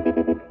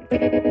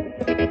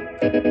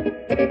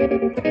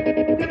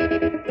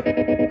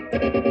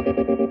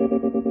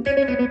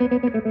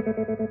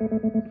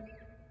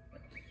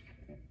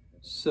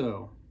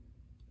 So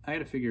I got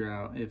to figure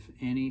out if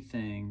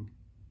anything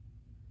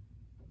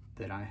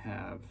that I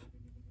have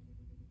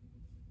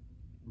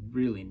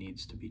really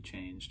needs to be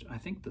changed. I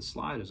think the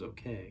slide is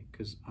okay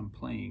because I'm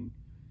playing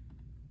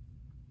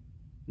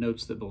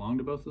notes that belong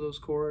to both of those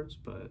chords,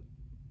 but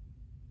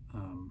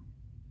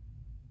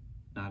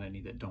not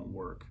any that don't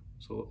work.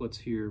 So let's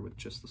hear with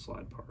just the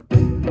slide part.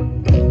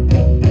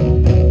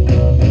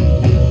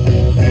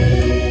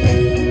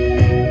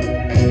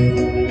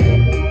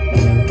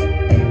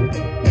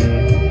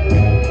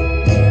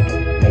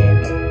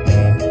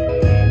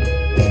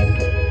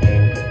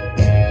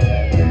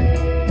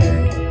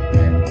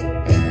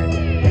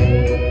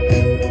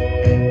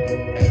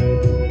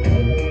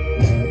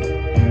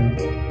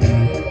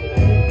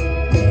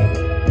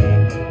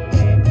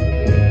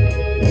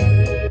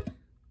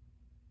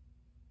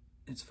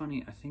 It's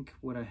funny, I think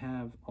what I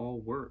have all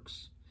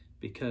works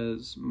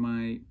because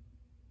my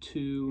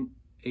two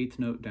 8th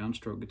note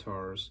downstroke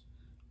guitars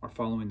are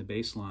following the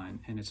bass line,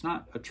 and it's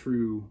not a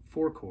true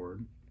 4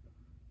 chord,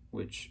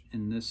 which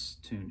in this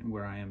tune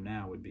where I am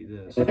now would be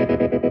this. It's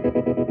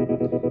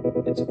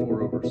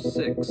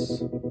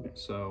 4/6,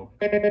 so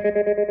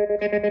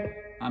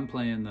I'm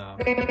playing the,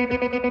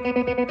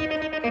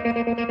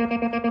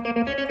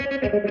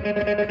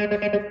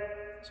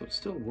 so it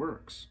still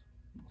works.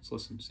 Let's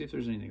listen, see if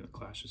there's anything that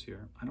clashes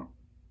here. I don't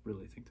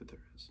really think that there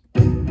is.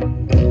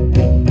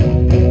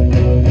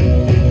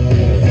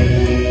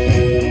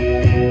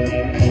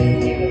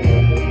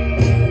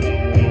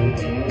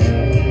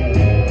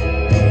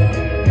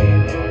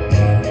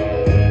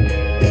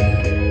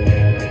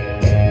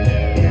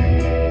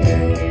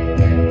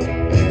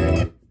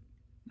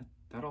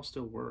 That all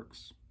still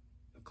works.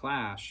 The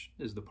clash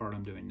is the part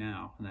I'm doing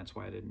now, and that's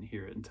why I didn't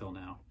hear it until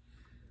now.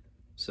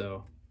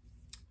 So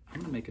I'm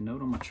gonna make a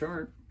note on my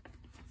chart.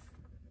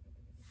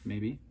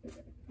 Maybe.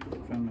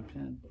 Found my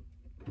pen.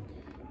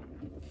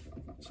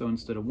 So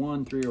instead of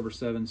 1,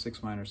 3/7,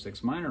 6 minor,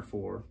 6 minor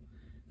 4,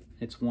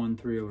 it's 1,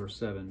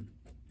 3/7,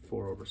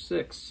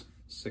 4/6,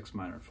 6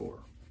 minor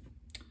 4.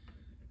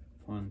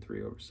 1,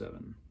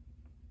 3/7,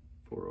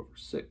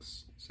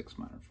 4/6, 6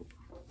 minor 4.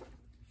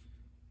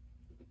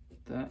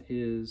 That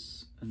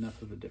is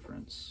enough of a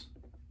difference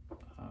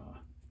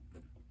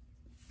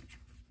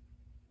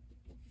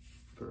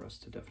for us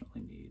to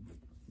definitely need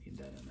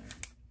that in there.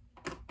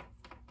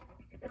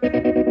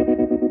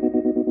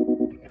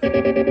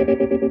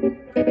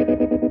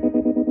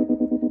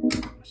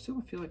 Still,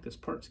 I feel like this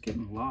part's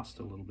getting lost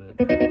a little bit.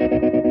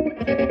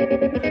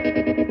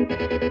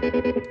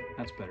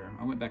 That's better.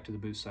 I went back to the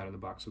boost side of the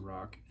box of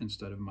rock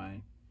instead of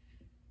my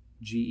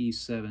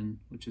GE7,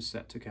 which is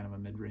set to kind of a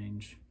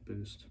mid-range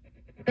boost.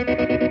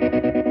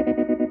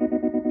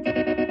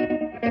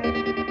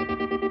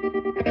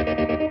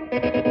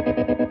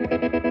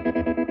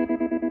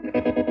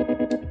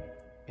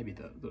 Maybe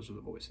those are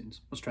the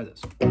voicings. Let's try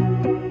this.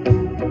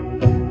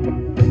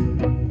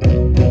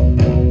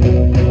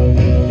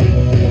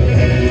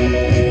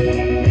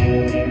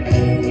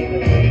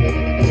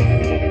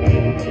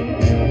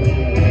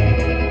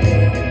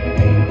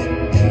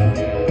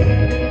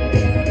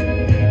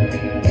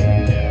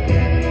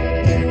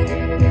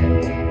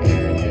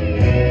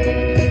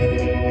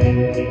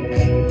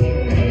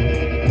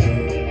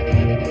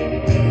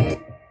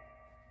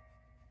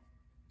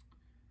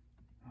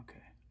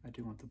 I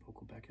do want the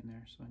vocal back in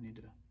there, so I need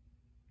to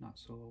not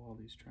solo all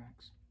these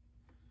tracks.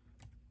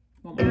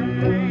 One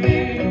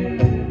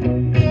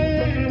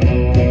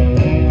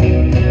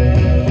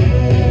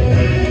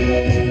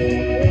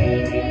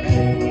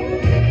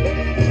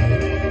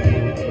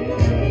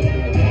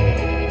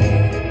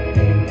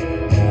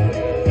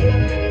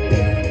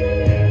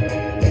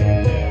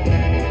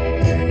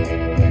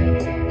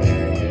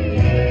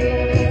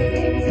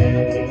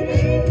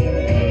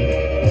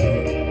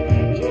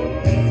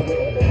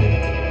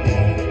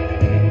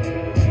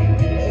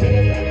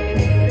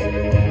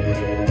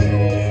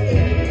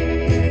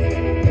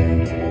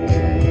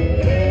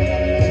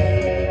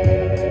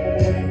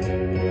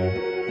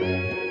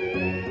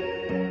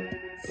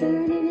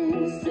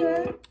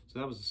So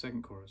that was the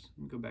second chorus.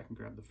 Let me go back and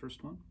grab the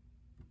first one.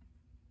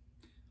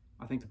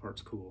 I think the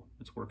part's cool.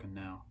 It's working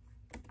now.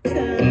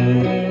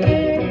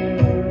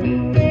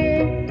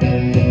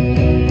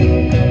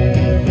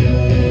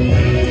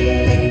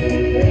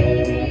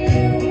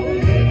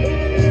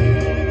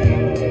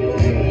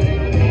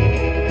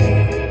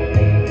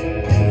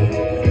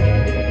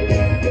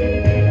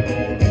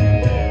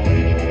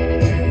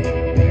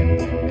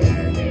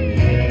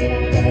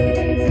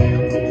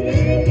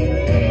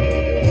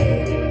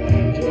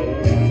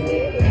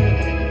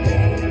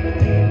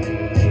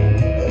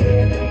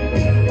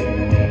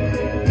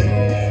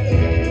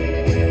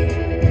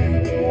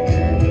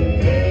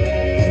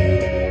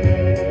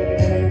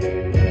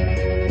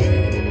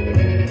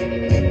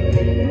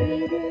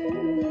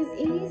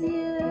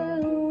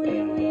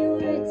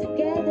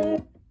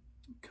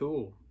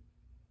 Cool.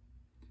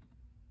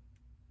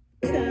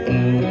 Yeah,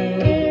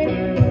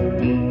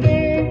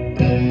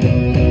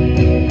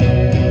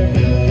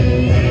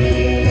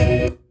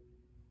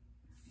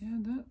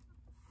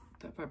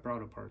 that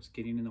vibrato part's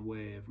getting in the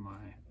way of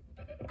my...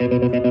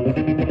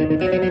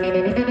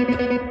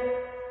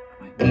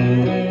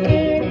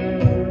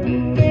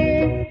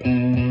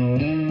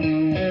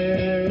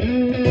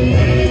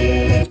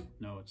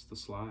 No, it's the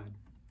slide.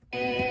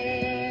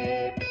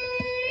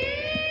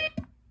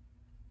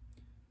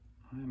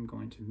 I'm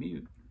going to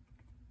mute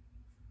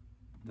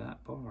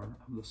that bar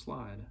of the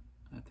slide.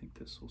 I think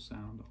this will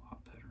sound a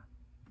lot better.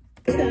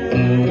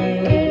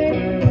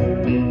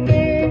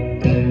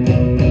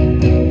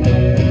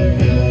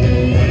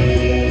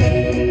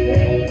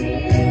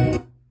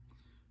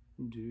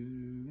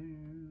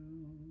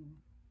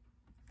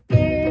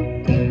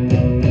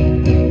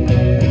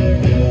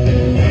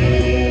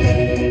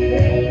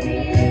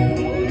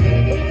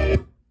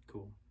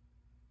 Cool.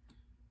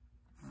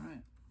 All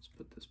right, let's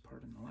put this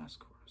part in the last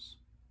chorus.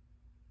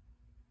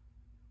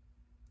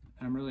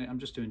 And I'm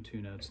just doing 2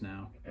 notes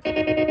now.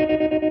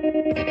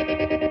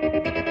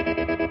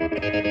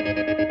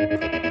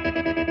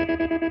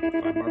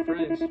 5-bar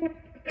phrase.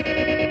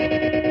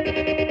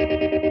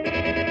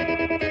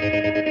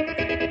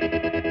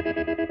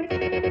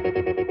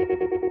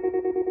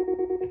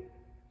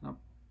 Oh,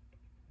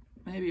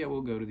 maybe I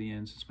will go to the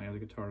end since my other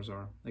guitars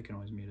are. They can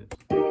always mute it.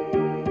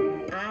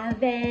 I've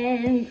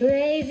been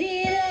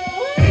crazy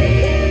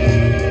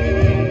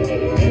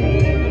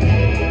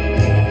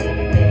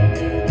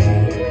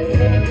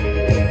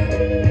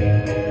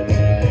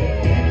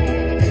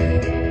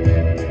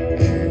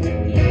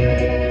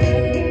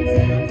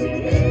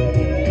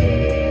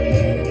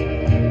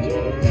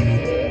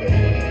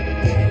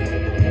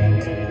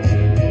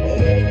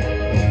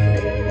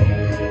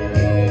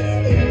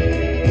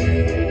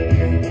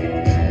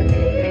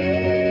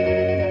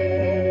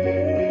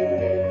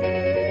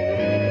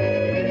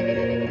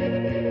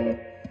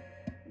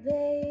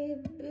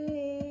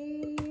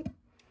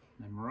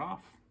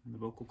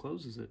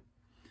closes it.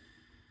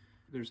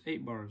 There's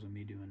 8 bars of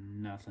me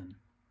doing nothing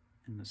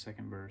in the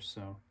second verse,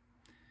 so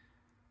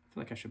I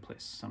feel like I should play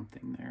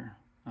something there.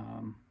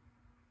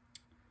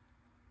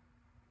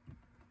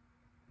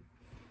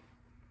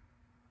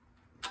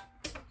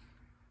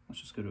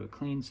 Let's just go to a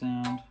clean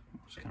sound.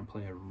 I'll just kind of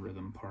play a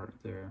rhythm part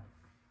there.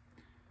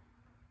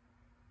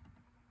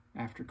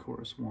 After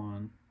chorus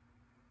 1.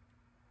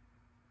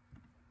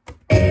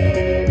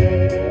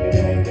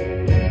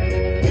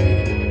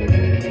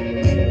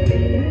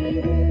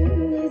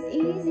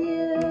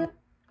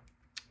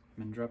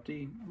 Drop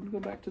D. I'm going to go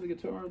back to the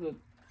guitar that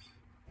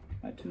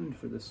I tuned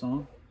for this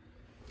song.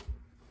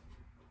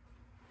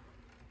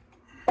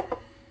 I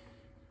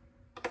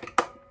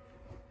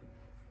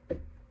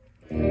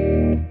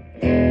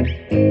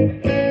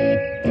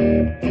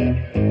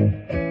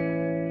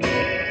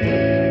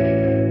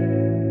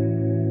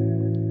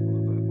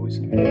love that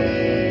voicing.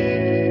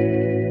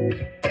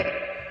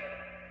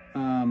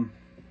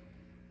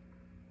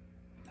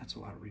 That's a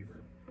lot of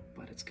reverb,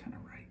 but it's kind of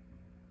right.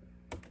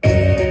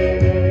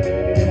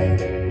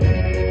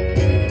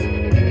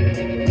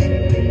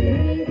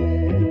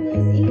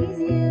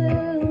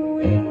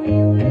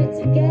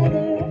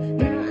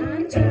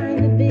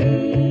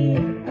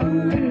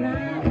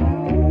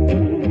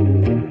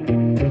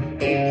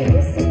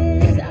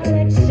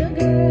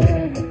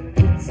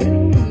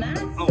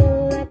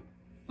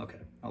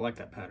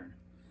 That pattern,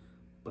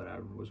 but I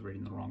was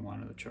reading the wrong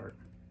line of the chart.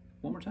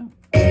 One more time.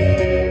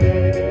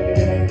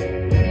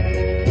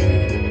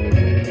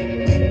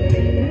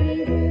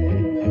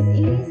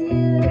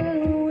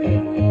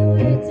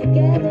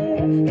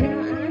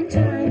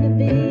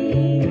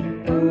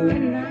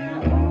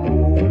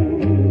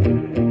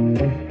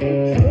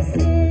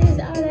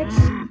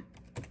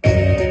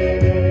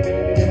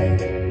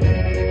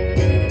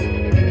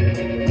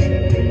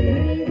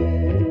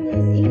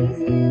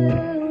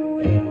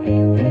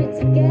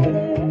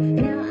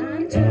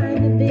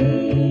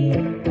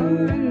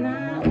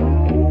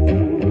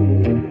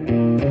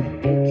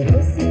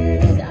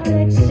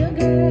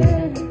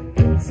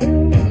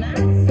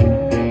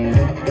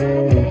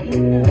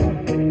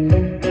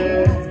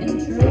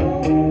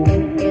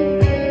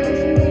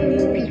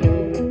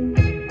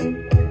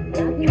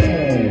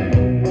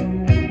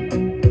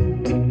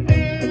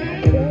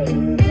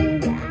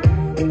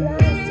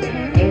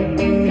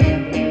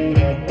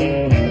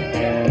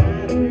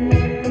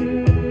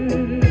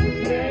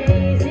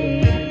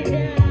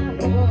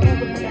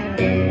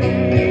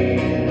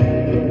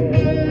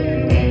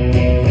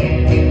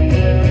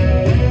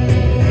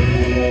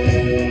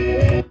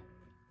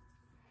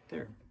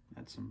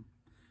 Some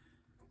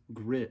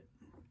grit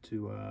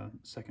to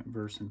second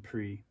verse and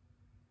pre.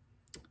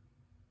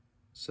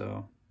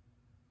 So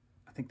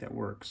I think that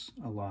works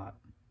a lot.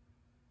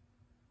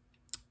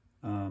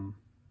 I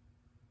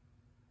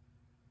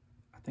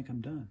think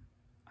I'm done.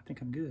 I think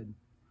I'm good.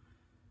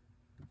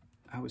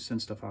 I always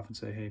send stuff off and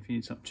say, hey, if you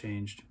need something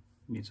changed,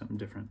 you need something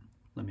different,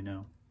 let me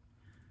know.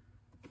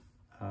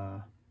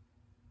 There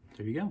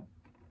you go.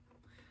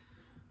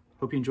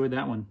 Hope you enjoyed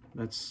that one.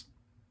 That's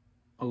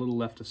a little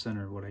left of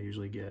center of what I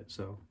usually get,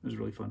 so it was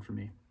really fun for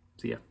me.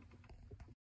 See ya.